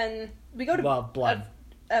dirt. And we go to... Well, blood.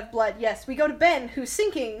 Of blood, yes. We go to Ben, who's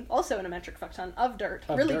sinking, also in a metric fuck ton of dirt.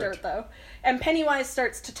 Of really dirt. dirt, though. And Pennywise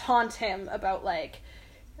starts to taunt him about, like,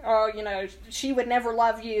 oh, you know, she would never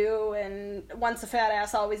love you, and once a fat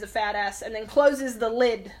ass, always a fat ass, and then closes the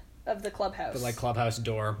lid of the clubhouse. The, like, clubhouse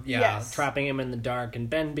door. Yeah, yes. Trapping him in the dark, and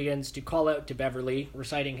Ben begins to call out to Beverly,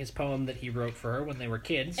 reciting his poem that he wrote for her when they were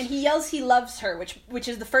kids. And he yells he loves her, which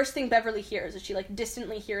is the first thing Beverly hears, is she, like,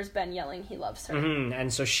 distantly hears Ben yelling he loves her. Mm-hmm.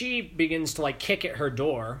 And so she begins to, like, kick at her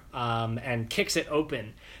door, and kicks it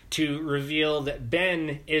open to reveal that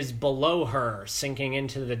Ben is below her, sinking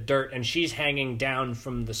into the dirt, and she's hanging down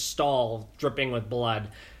from the stall, dripping with blood.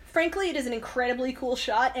 Frankly, it is an incredibly cool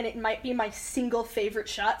shot, and it might be my single favorite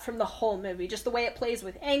shot from the whole movie. Just the way it plays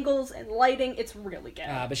with angles and lighting, it's really good.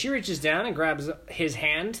 But she reaches down and grabs his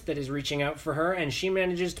hand that is reaching out for her, and she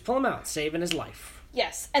manages to pull him out, saving his life.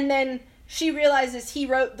 Yes, and then she realizes he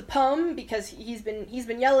wrote the poem because he's been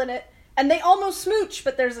yelling it, and they almost smooch,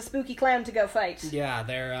 but there's a spooky clown to go fight. Yeah,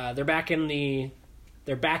 they're back in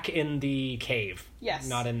the cave. Yes,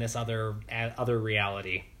 not in this other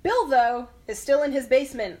reality. Bill, though, is still in his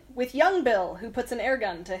basement with young Bill, who puts an air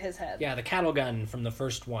gun to his head. Yeah, the cattle gun from the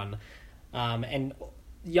first one. And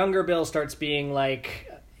younger Bill starts being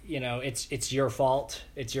like, you know, it's your fault.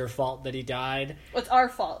 It's your fault that he died. Well, it's our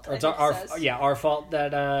fault. Or it's our fault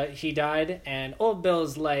that he died. And old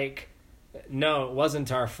Bill's like, no, it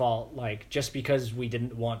wasn't our fault. Like, just because we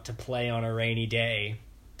didn't want to play on a rainy day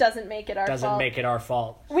doesn't make it our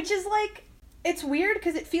fault. Which is like, it's weird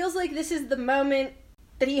because it feels like this is the moment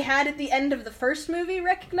that he had at the end of the first movie,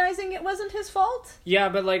 recognizing it wasn't his fault. Yeah,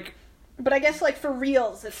 but like... But I guess, like, for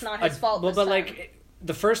reals, it's not his fault this time. Like,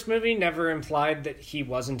 the first movie never implied that he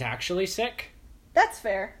wasn't actually sick. That's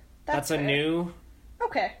fair. That's fair. A new...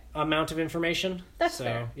 Okay. Amount of information. That's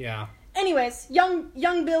fair. Yeah. Anyways,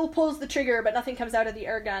 young Bill pulls the trigger, but nothing comes out of the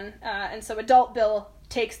air gun, and so adult Bill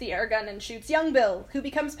takes the air gun and shoots young Bill, who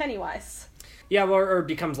becomes Pennywise. Yeah, or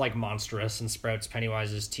becomes, like, monstrous and sprouts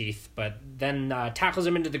Pennywise's teeth, but then tackles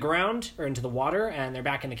him into the ground, or into the water, and they're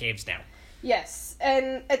back in the caves now. Yes,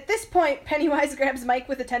 and at this point, Pennywise grabs Mike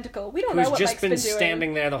with a tentacle. We don't know what Mike's been doing. Who's just been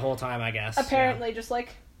standing there the whole time, I guess. Apparently, just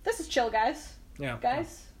like, this is chill, guys. Yeah.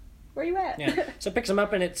 Guys, where you at? Yeah. So picks him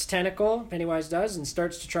up in its tentacle, Pennywise does, and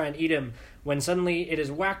starts to try and eat him, when suddenly it is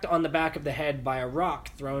whacked on the back of the head by a rock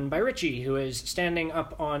thrown by Richie, who is standing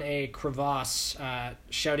up on a crevasse,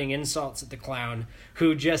 shouting insults at the clown,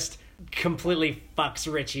 who just completely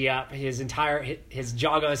fucks Richie up. His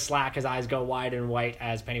jaw goes slack, his eyes go wide and white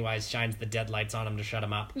as Pennywise shines the deadlights on him to shut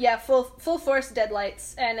him up. Yeah, full force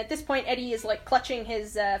deadlights. And at this point, Eddie is like clutching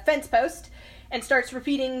his fence post and starts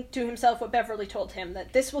repeating to himself what Beverly told him,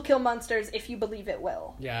 that this will kill monsters if you believe it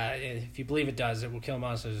will. Yeah, if you believe it does, it will kill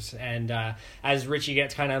monsters. And as Richie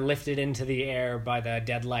gets kind of lifted into the air by the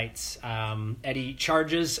deadlights, Eddie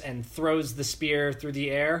charges and throws the spear through the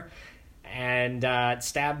air and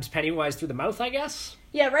stabs Pennywise through the mouth, I guess?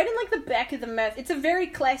 Yeah, right in, like, the back of the mouth. It's a very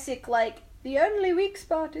classic, like, the only weak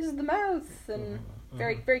spot is the mouth, and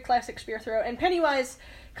very, very classic spear throw. And Pennywise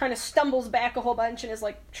kind of stumbles back a whole bunch and is,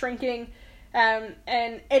 like, shrinking.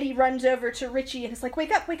 And Eddie runs over to Richie and is like,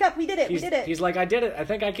 wake up, we did it, we did it. He's like, I did it, I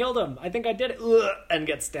think I killed him, I think I did it, ugh, and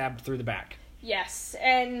gets stabbed through the back. Yes,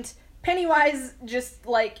 and Pennywise just,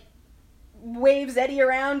 like, waves Eddie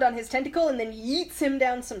around on his tentacle and then yeets him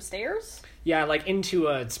down some stairs. Yeah, like, into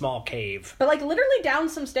a small cave. But, like, literally down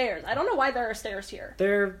some stairs. I don't know why there are stairs here.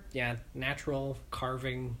 They're, natural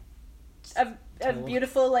carving. Of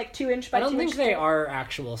beautiful, like, 2-inch by 2-inch. I don't think they are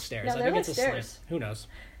actual stairs. No, I they're think like it's stairs. a slant. Who knows?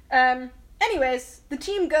 Anyways, the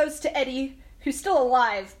team goes to Eddie, who's still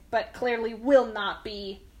alive, but clearly will not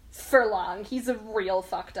be for long. He's a real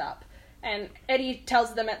fucked up. And Eddie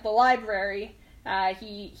tells them at the library,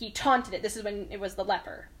 he taunted it. This is when it was the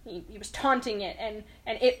leper. He was taunting it, and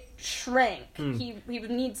it shrank. He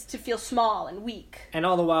needs to feel small and weak. And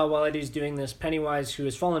all the while Eddie's doing this, Pennywise, who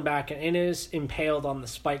has fallen back and is impaled on the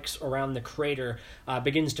spikes around the crater,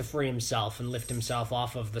 begins to free himself and lift himself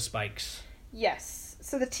off of the spikes. Yes.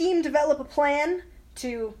 So the team develop a plan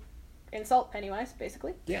to insult Pennywise,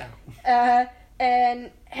 basically. Yeah.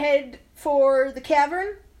 And head for the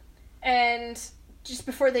cavern. And just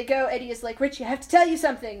before they go, Eddie is like, Richie, I have to tell you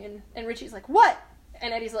something. And Richie's like, what?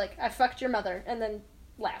 And Eddie's like, I fucked your mother. And then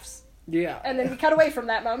laughs. Yeah. And then we cut away from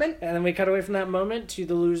that moment. And then we cut away from that moment to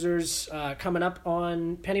the losers coming up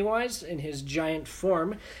on Pennywise in his giant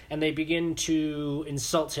form, and they begin to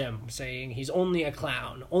insult him, saying he's only a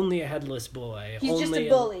clown, only a headless boy. He's only just a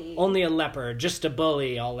bully. Only a leper, just a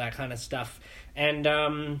bully, all that kind of stuff.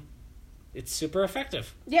 And it's super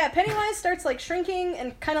effective. Yeah, Pennywise starts, like, shrinking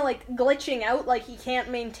and kind of, like, glitching out, like he can't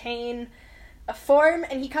maintain a form,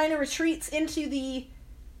 and he kind of retreats into the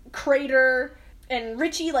crater. And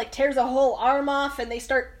Richie, like, tears a whole arm off, and they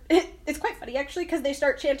start... It's quite funny, actually, because they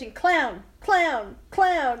start chanting, clown, clown,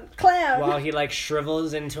 clown, clown. While he, like,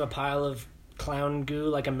 shrivels into a pile of clown goo,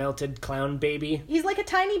 like a melted clown baby. He's like a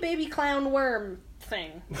tiny baby clown worm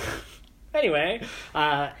thing. Anyway,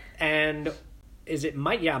 and... Is it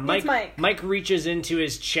Mike? Yeah, Mike. It's Mike. Mike reaches into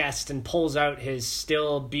his chest and pulls out his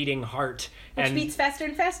still beating heart. Which beats faster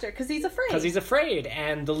and faster, because he's afraid. Because he's afraid,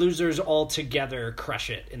 and the losers all together crush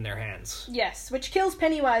it in their hands. Yes, which kills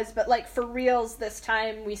Pennywise, but, like, for reals this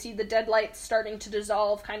time, we see the deadlights starting to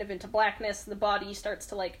dissolve kind of into blackness, the body starts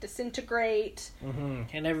to, like, disintegrate. Mm-hmm.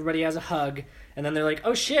 And everybody has a hug, and then they're like,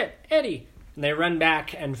 oh shit, Eddie! And they run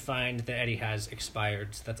back and find that Eddie has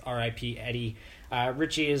expired. So that's R.I.P. Eddie.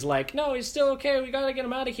 Richie is like, no, he's still okay, we gotta get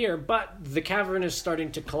him out of here. But the cavern is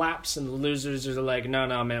starting to collapse, and the losers are like, no,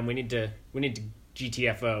 man, we need to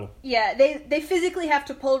GTFO. Yeah, they physically have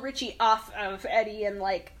to pull Richie off of Eddie and,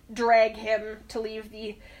 like, drag him to leave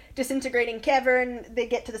the disintegrating cavern. They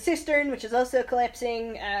get to the cistern, which is also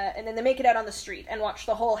collapsing, and then they make it out on the street and watch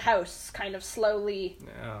the whole house kind of slowly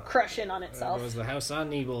crush in on itself. It was the house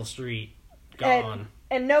on Evil Street. Gone.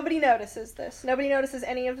 And nobody notices this. Nobody notices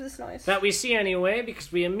any of this noise. That we see anyway,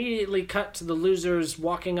 because we immediately cut to the losers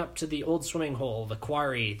walking up to the old swimming hole, the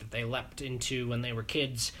quarry that they leapt into when they were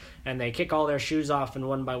kids, and they kick all their shoes off and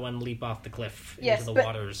one by one leap off the cliff into the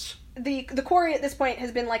waters. The quarry at this point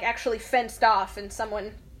has been, like, actually fenced off, and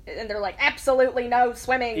they're like, absolutely no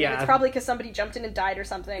swimming. Yeah. And it's probably because somebody jumped in and died or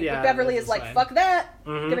something. Yeah, but Beverly is like, fuck that.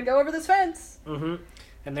 Gonna go over this fence. Mm-hmm.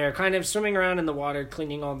 And they're kind of swimming around in the water,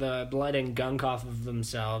 cleaning all the blood and gunk off of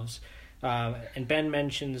themselves. And Ben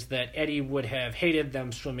mentions that Eddie would have hated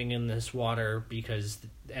them swimming in this water because...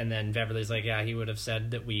 And then Beverly's like, yeah, he would have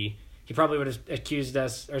said that he probably would have accused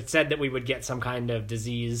us, or said that we would get some kind of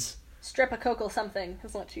disease. Streptococcal something,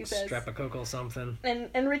 is what she says. Streptococcal something.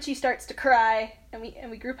 And Richie starts to cry, and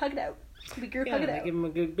we group hugged out. We group hugged out. They give him a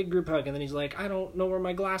big group hug, and then he's like, I don't know where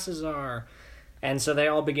my glasses are. And so they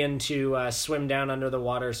all begin to swim down under the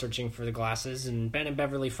water searching for the glasses, and Ben and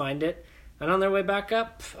Beverly find it. And on their way back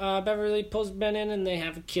up, Beverly pulls Ben in and they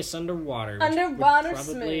have a kiss underwater. Underwater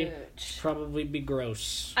smooch. Probably be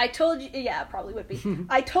gross. I told you, yeah, it probably would be.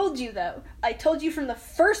 I told you, though. I told you from the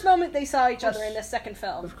first moment they saw each other in this second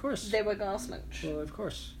film. Of course. They were gonna smooch. Well, of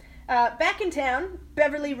course. Back in town,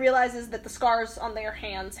 Beverly realizes that the scars on their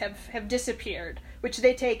hands have disappeared, which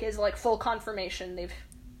they take as, like, full confirmation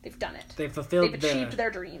they've done it. They've achieved their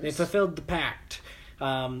dreams. They fulfilled the pact.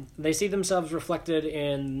 They see themselves reflected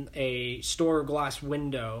in a store glass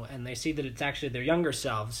window, and they see that it's actually their younger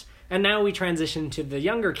selves. And now we transition to the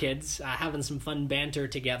younger kids having some fun banter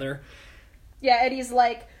together. Yeah, Eddie's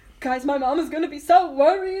like, guys, my mom is going to be so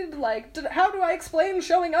worried. Like, how do I explain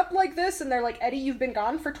showing up like this? And they're like, Eddie, you've been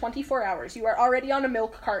gone for 24 hours. You are already on a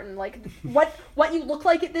milk carton. Like, what you look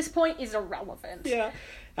like at this point is irrelevant. Yeah.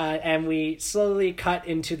 And we slowly cut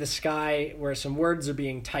into the sky where some words are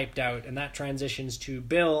being typed out, and that transitions to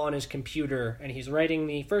Bill on his computer, and he's writing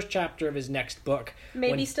the first chapter of his next book.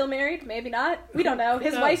 Maybe still married, maybe not. We don't know.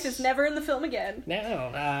 His wife is never in the film again. No.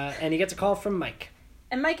 And he gets a call from Mike.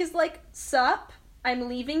 And Mike is like, sup? I'm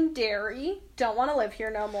leaving Derry. Don't want to live here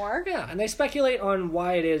no more. Yeah, and they speculate on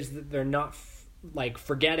why it is that they're not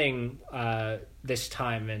forgetting this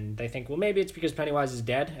time, and they think, well, maybe it's because Pennywise is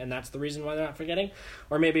dead and that's the reason why they're not forgetting,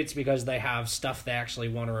 or maybe it's because they have stuff they actually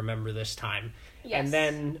want to remember this time. Yes.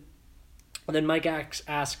 And then Mike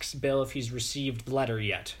asks Bill if he's received the letter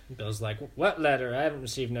yet. Bill's like, what letter? I haven't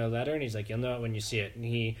received no letter. And he's like, you'll know it when you see it.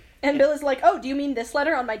 And Bill is like, oh, do you mean this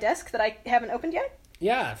letter on my desk that I haven't opened yet?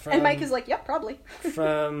 Yeah. And Mike is like, yep, probably.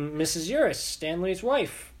 From Mrs. Uris, Stanley's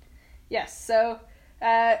wife. Yes, so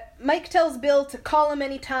Mike tells Bill to call him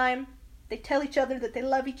anytime. They tell each other that they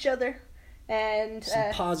love each other. And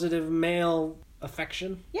some positive male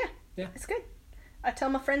affection. Yeah, it's good. I tell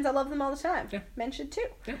my friends I love them all the time. Yeah. Men should too.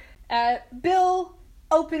 Yeah. Bill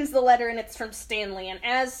opens the letter and it's from Stanley. And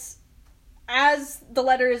as the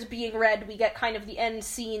letter is being read, we get kind of the end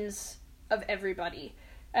scenes of everybody.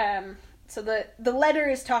 So the letter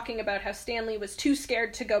is talking about how Stanley was too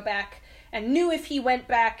scared to go back and knew if he went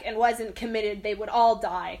back and wasn't committed, they would all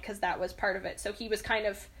die, because that was part of it. So he was kind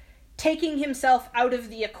of taking himself out of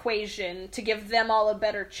the equation to give them all a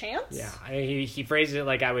better chance. Yeah, he phrased it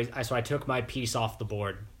like so I took my piece off the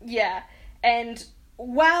board. Yeah, and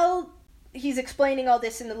while he's explaining all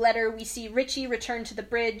this in the letter, we see Richie return to the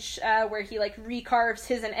bridge, where he, like, recarves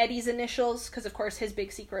his and Eddie's initials, because, of course, his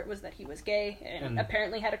big secret was that he was gay, and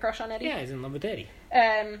apparently had a crush on Eddie. Yeah, he's in love with Eddie.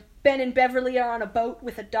 Ben and Beverly are on a boat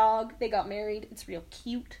with a dog. They got married. It's real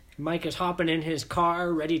cute. Mike is hopping in his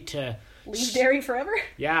car, ready to... leave Derry forever?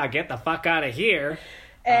 Yeah, get the fuck out of here.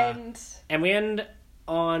 And we end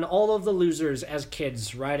on all of the losers as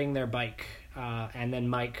kids riding their bike, and then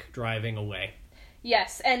Mike driving away.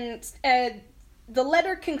 Yes, and the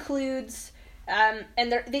letter concludes, and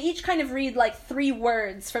they each kind of read like 3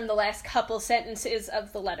 words from the last couple sentences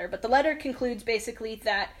of the letter, but the letter concludes basically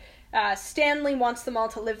that Stanley wants them all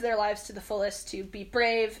to live their lives to the fullest, to be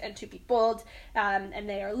brave and to be bold, and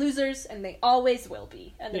they are losers, and they always will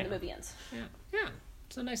be, and then the movie ends. Yeah,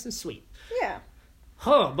 so nice and sweet. Yeah.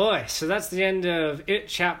 Oh boy, so that's the end of It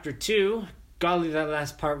Chapter 2. Golly, that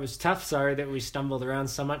last part was tough. Sorry that we stumbled around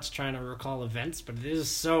so much trying to recall events, but it is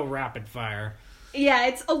so rapid fire. Yeah,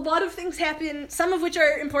 it's a lot of things happen, some of which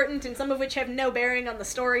are important and some of which have no bearing on the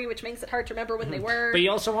story, which makes it hard to remember when they were. But I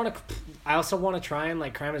also want to try and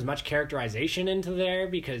like cram as much characterization into there,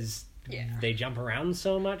 because they jump around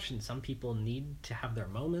so much and some people need to have their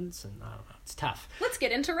moments, and I don't know, it's tough. Let's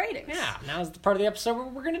get into ratings. Yeah, now's the part of the episode where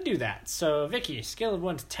we're going to do that. So, Vicky, scale of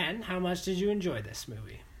 1 to 10, how much did you enjoy this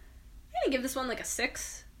movie? I'm gonna give this one like a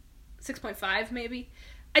 6.5 maybe.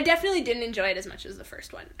 I definitely didn't enjoy it as much as the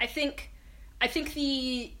first one. I think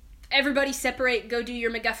the everybody separate, go do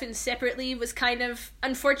your MacGuffins separately was kind of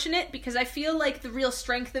unfortunate, because I feel like the real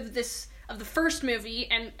strength of the first movie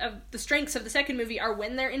and of the strengths of the second movie are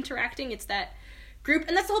when they're interacting. It's that group,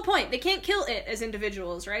 and that's the whole point. They can't kill it as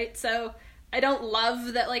individuals, right? So I don't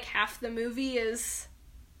love that like half the movie is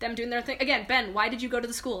them doing their thing. Again, Ben, why did you go to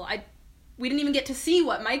the school? We didn't even get to see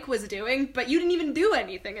what Mike was doing, but you didn't even do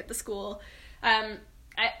anything at the school. I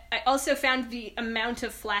also found the amount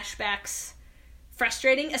of flashbacks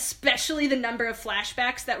frustrating, especially the number of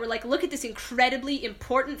flashbacks that were like, look at this incredibly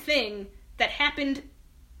important thing that happened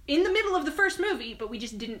in the middle of the first movie, but we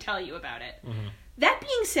just didn't tell you about it. Mm-hmm. That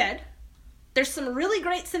being said, there's some really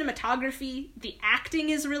great cinematography. The acting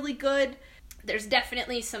is really good. There's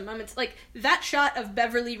definitely some moments, like that shot of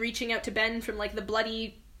Beverly reaching out to Ben from like the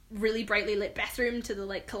bloody, really brightly lit bathroom to the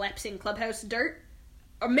like collapsing clubhouse dirt.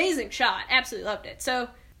 Amazing shot. Absolutely loved it. So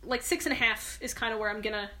like 6.5 is kind of where I'm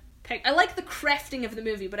gonna pick. I like the crafting of the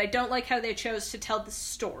movie, but I don't like how they chose to tell the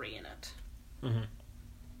story in it.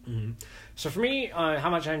 Mm-hmm. Mm-hmm. So for me, how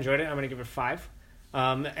much I enjoyed it, I'm gonna give it 5.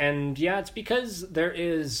 And yeah, it's because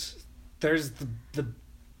there's the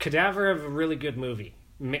cadaver of a really good movie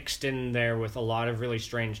mixed in there with a lot of really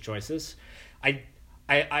strange choices.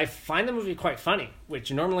 I find the movie quite funny,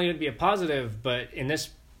 which normally would be a positive, but in this...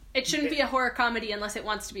 It shouldn't be a horror comedy unless it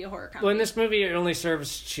wants to be a horror comedy. Well, in this movie, it only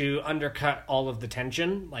serves to undercut all of the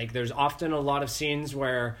tension. Like, there's often a lot of scenes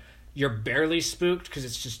where you're barely spooked because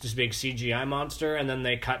it's just this big CGI monster, and then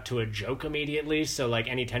they cut to a joke immediately, so, like,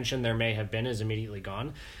 any tension there may have been is immediately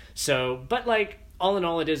gone. So, but, like, all in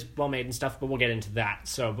all, it is well made and stuff, but we'll get into that.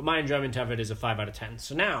 So, but my enjoyment of it is a 5 out of 10.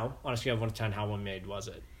 So now, on a scale of 1 to 10, how well made was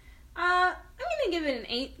it? I'm gonna give it an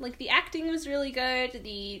 8. Like, the acting was really good.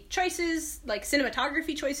 The choices, like,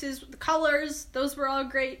 cinematography choices, the colors, those were all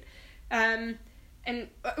great. And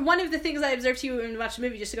one of the things I observed to you when we watched the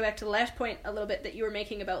movie, just to go back to the last point a little bit that you were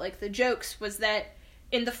making about, like, the jokes, was that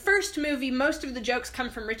in the first movie, most of the jokes come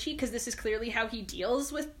from Richie, because this is clearly how he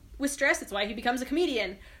deals with stress. It's why he becomes a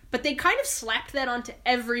comedian. But they kind of slapped that onto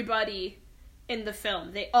everybody in the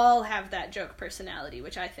film. They all have that joke personality,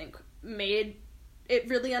 which I think made it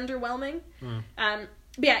really underwhelming. But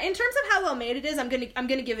yeah, in terms of how well made it is, I'm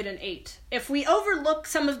gonna give it an 8. If we overlook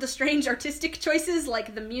some of the strange artistic choices,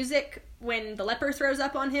 like the music when the leper throws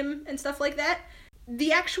up on him and stuff like that,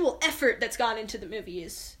 the actual effort that's gone into the movie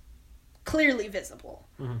is clearly visible.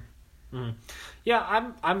 Mm-hmm. Mm-hmm.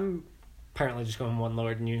 Yeah, I'm apparently just going one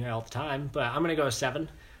lower than you all the time, but I'm gonna go a 7.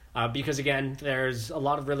 Because again, there's a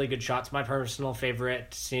lot of really good shots. My personal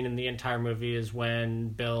favorite scene in the entire movie is when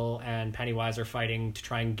Bill and Pennywise are fighting to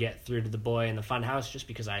try and get through to the boy in the funhouse, just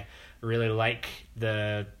because I really like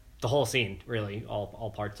the whole scene, really,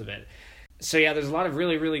 all parts of it. So yeah, there's a lot of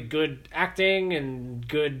really, really good acting and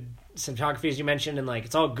good cinematography, as you mentioned, and like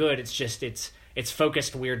it's all good. It's just it's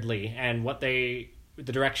focused weirdly, and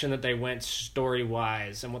the direction that they went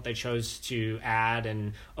story-wise and what they chose to add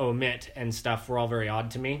and omit and stuff were all very odd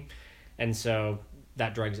to me. And so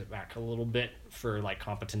that drags it back a little bit for like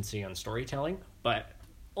competency on storytelling, but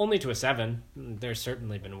only to a 7. There's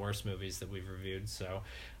certainly been worse movies that we've reviewed. So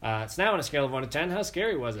it's now on a scale of 1 to 10. How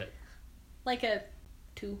scary was it? Like a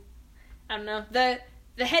 2. I don't know. The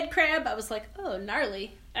head crab, I was like, oh,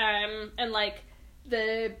 gnarly. And like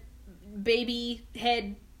the baby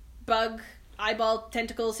head bug eyeball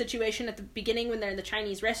tentacle situation at the beginning when they're in the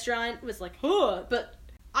Chinese restaurant was like, oh, but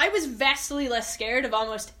I was vastly less scared of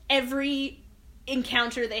almost every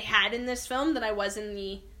encounter they had in this film than I was in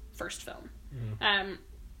the first film. I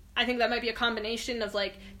think that might be a combination of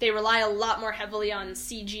like they rely a lot more heavily on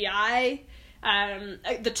CGI.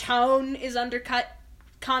 The tone is undercut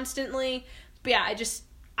constantly, but yeah,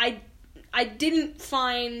 I didn't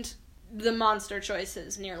find the monster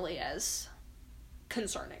choices nearly as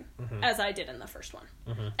concerning as I did in the first one.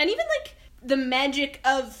 And even like the magic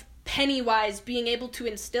of Pennywise being able to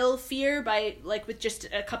instill fear by like with just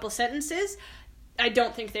a couple sentences, I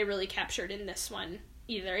don't think they really captured in this one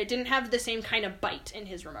either. It didn't have the same kind of bite in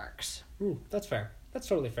his remarks. That's fair. That's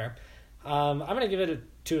totally fair. I'm gonna give it a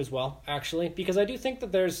 2 as well, actually, because I do think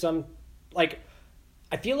that there's some like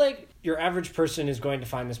I feel like your average person is going to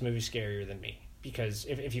find this movie scarier than me. Because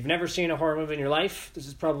if you've never seen a horror movie in your life, this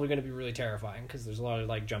is probably going to be really terrifying because there's a lot of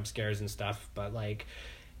like jump scares and stuff. But like,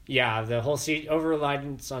 yeah, the whole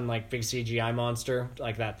over-reliance on like big CGI monster,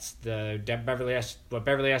 like that's what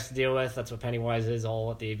Beverly has to deal with. That's what Pennywise is all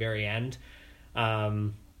at the very end. Do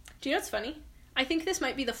you know what's funny? I think this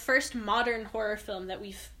might be the first modern horror film that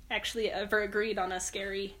we've actually ever agreed on a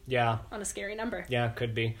scary number. Yeah,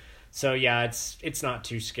 could be. So yeah, it's not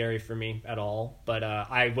too scary for me at all, but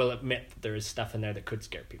I will admit that there is stuff in there that could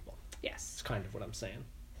scare people. Yes. It's kind of what I'm saying.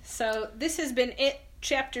 So this has been it,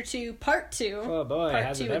 Chapter 2, Part 2. Oh boy,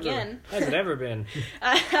 has it ever been?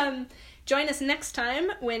 Join us next time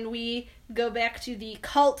when we go back to the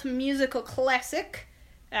cult musical classic,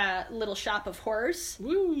 Little Shop of Horrors.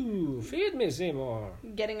 Woo! Feed me, Seymour.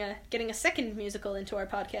 Getting a second musical into our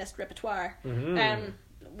podcast repertoire.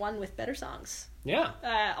 One with better songs. Yeah.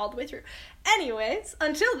 All the way through. Anyways,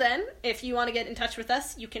 until then, if you want to get in touch with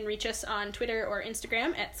us, you can reach us on Twitter or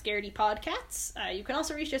Instagram at ScaredyPodcats. You can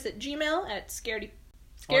also reach us at Gmail at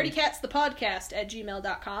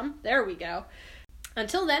scaredycatsthepodcast@gmail.com. There we go.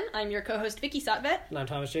 Until then, I'm your co-host Vicky Sotvet. And I'm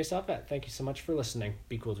Thomas J. Sotvet. Thank you so much for listening.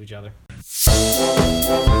 Be cool to each other.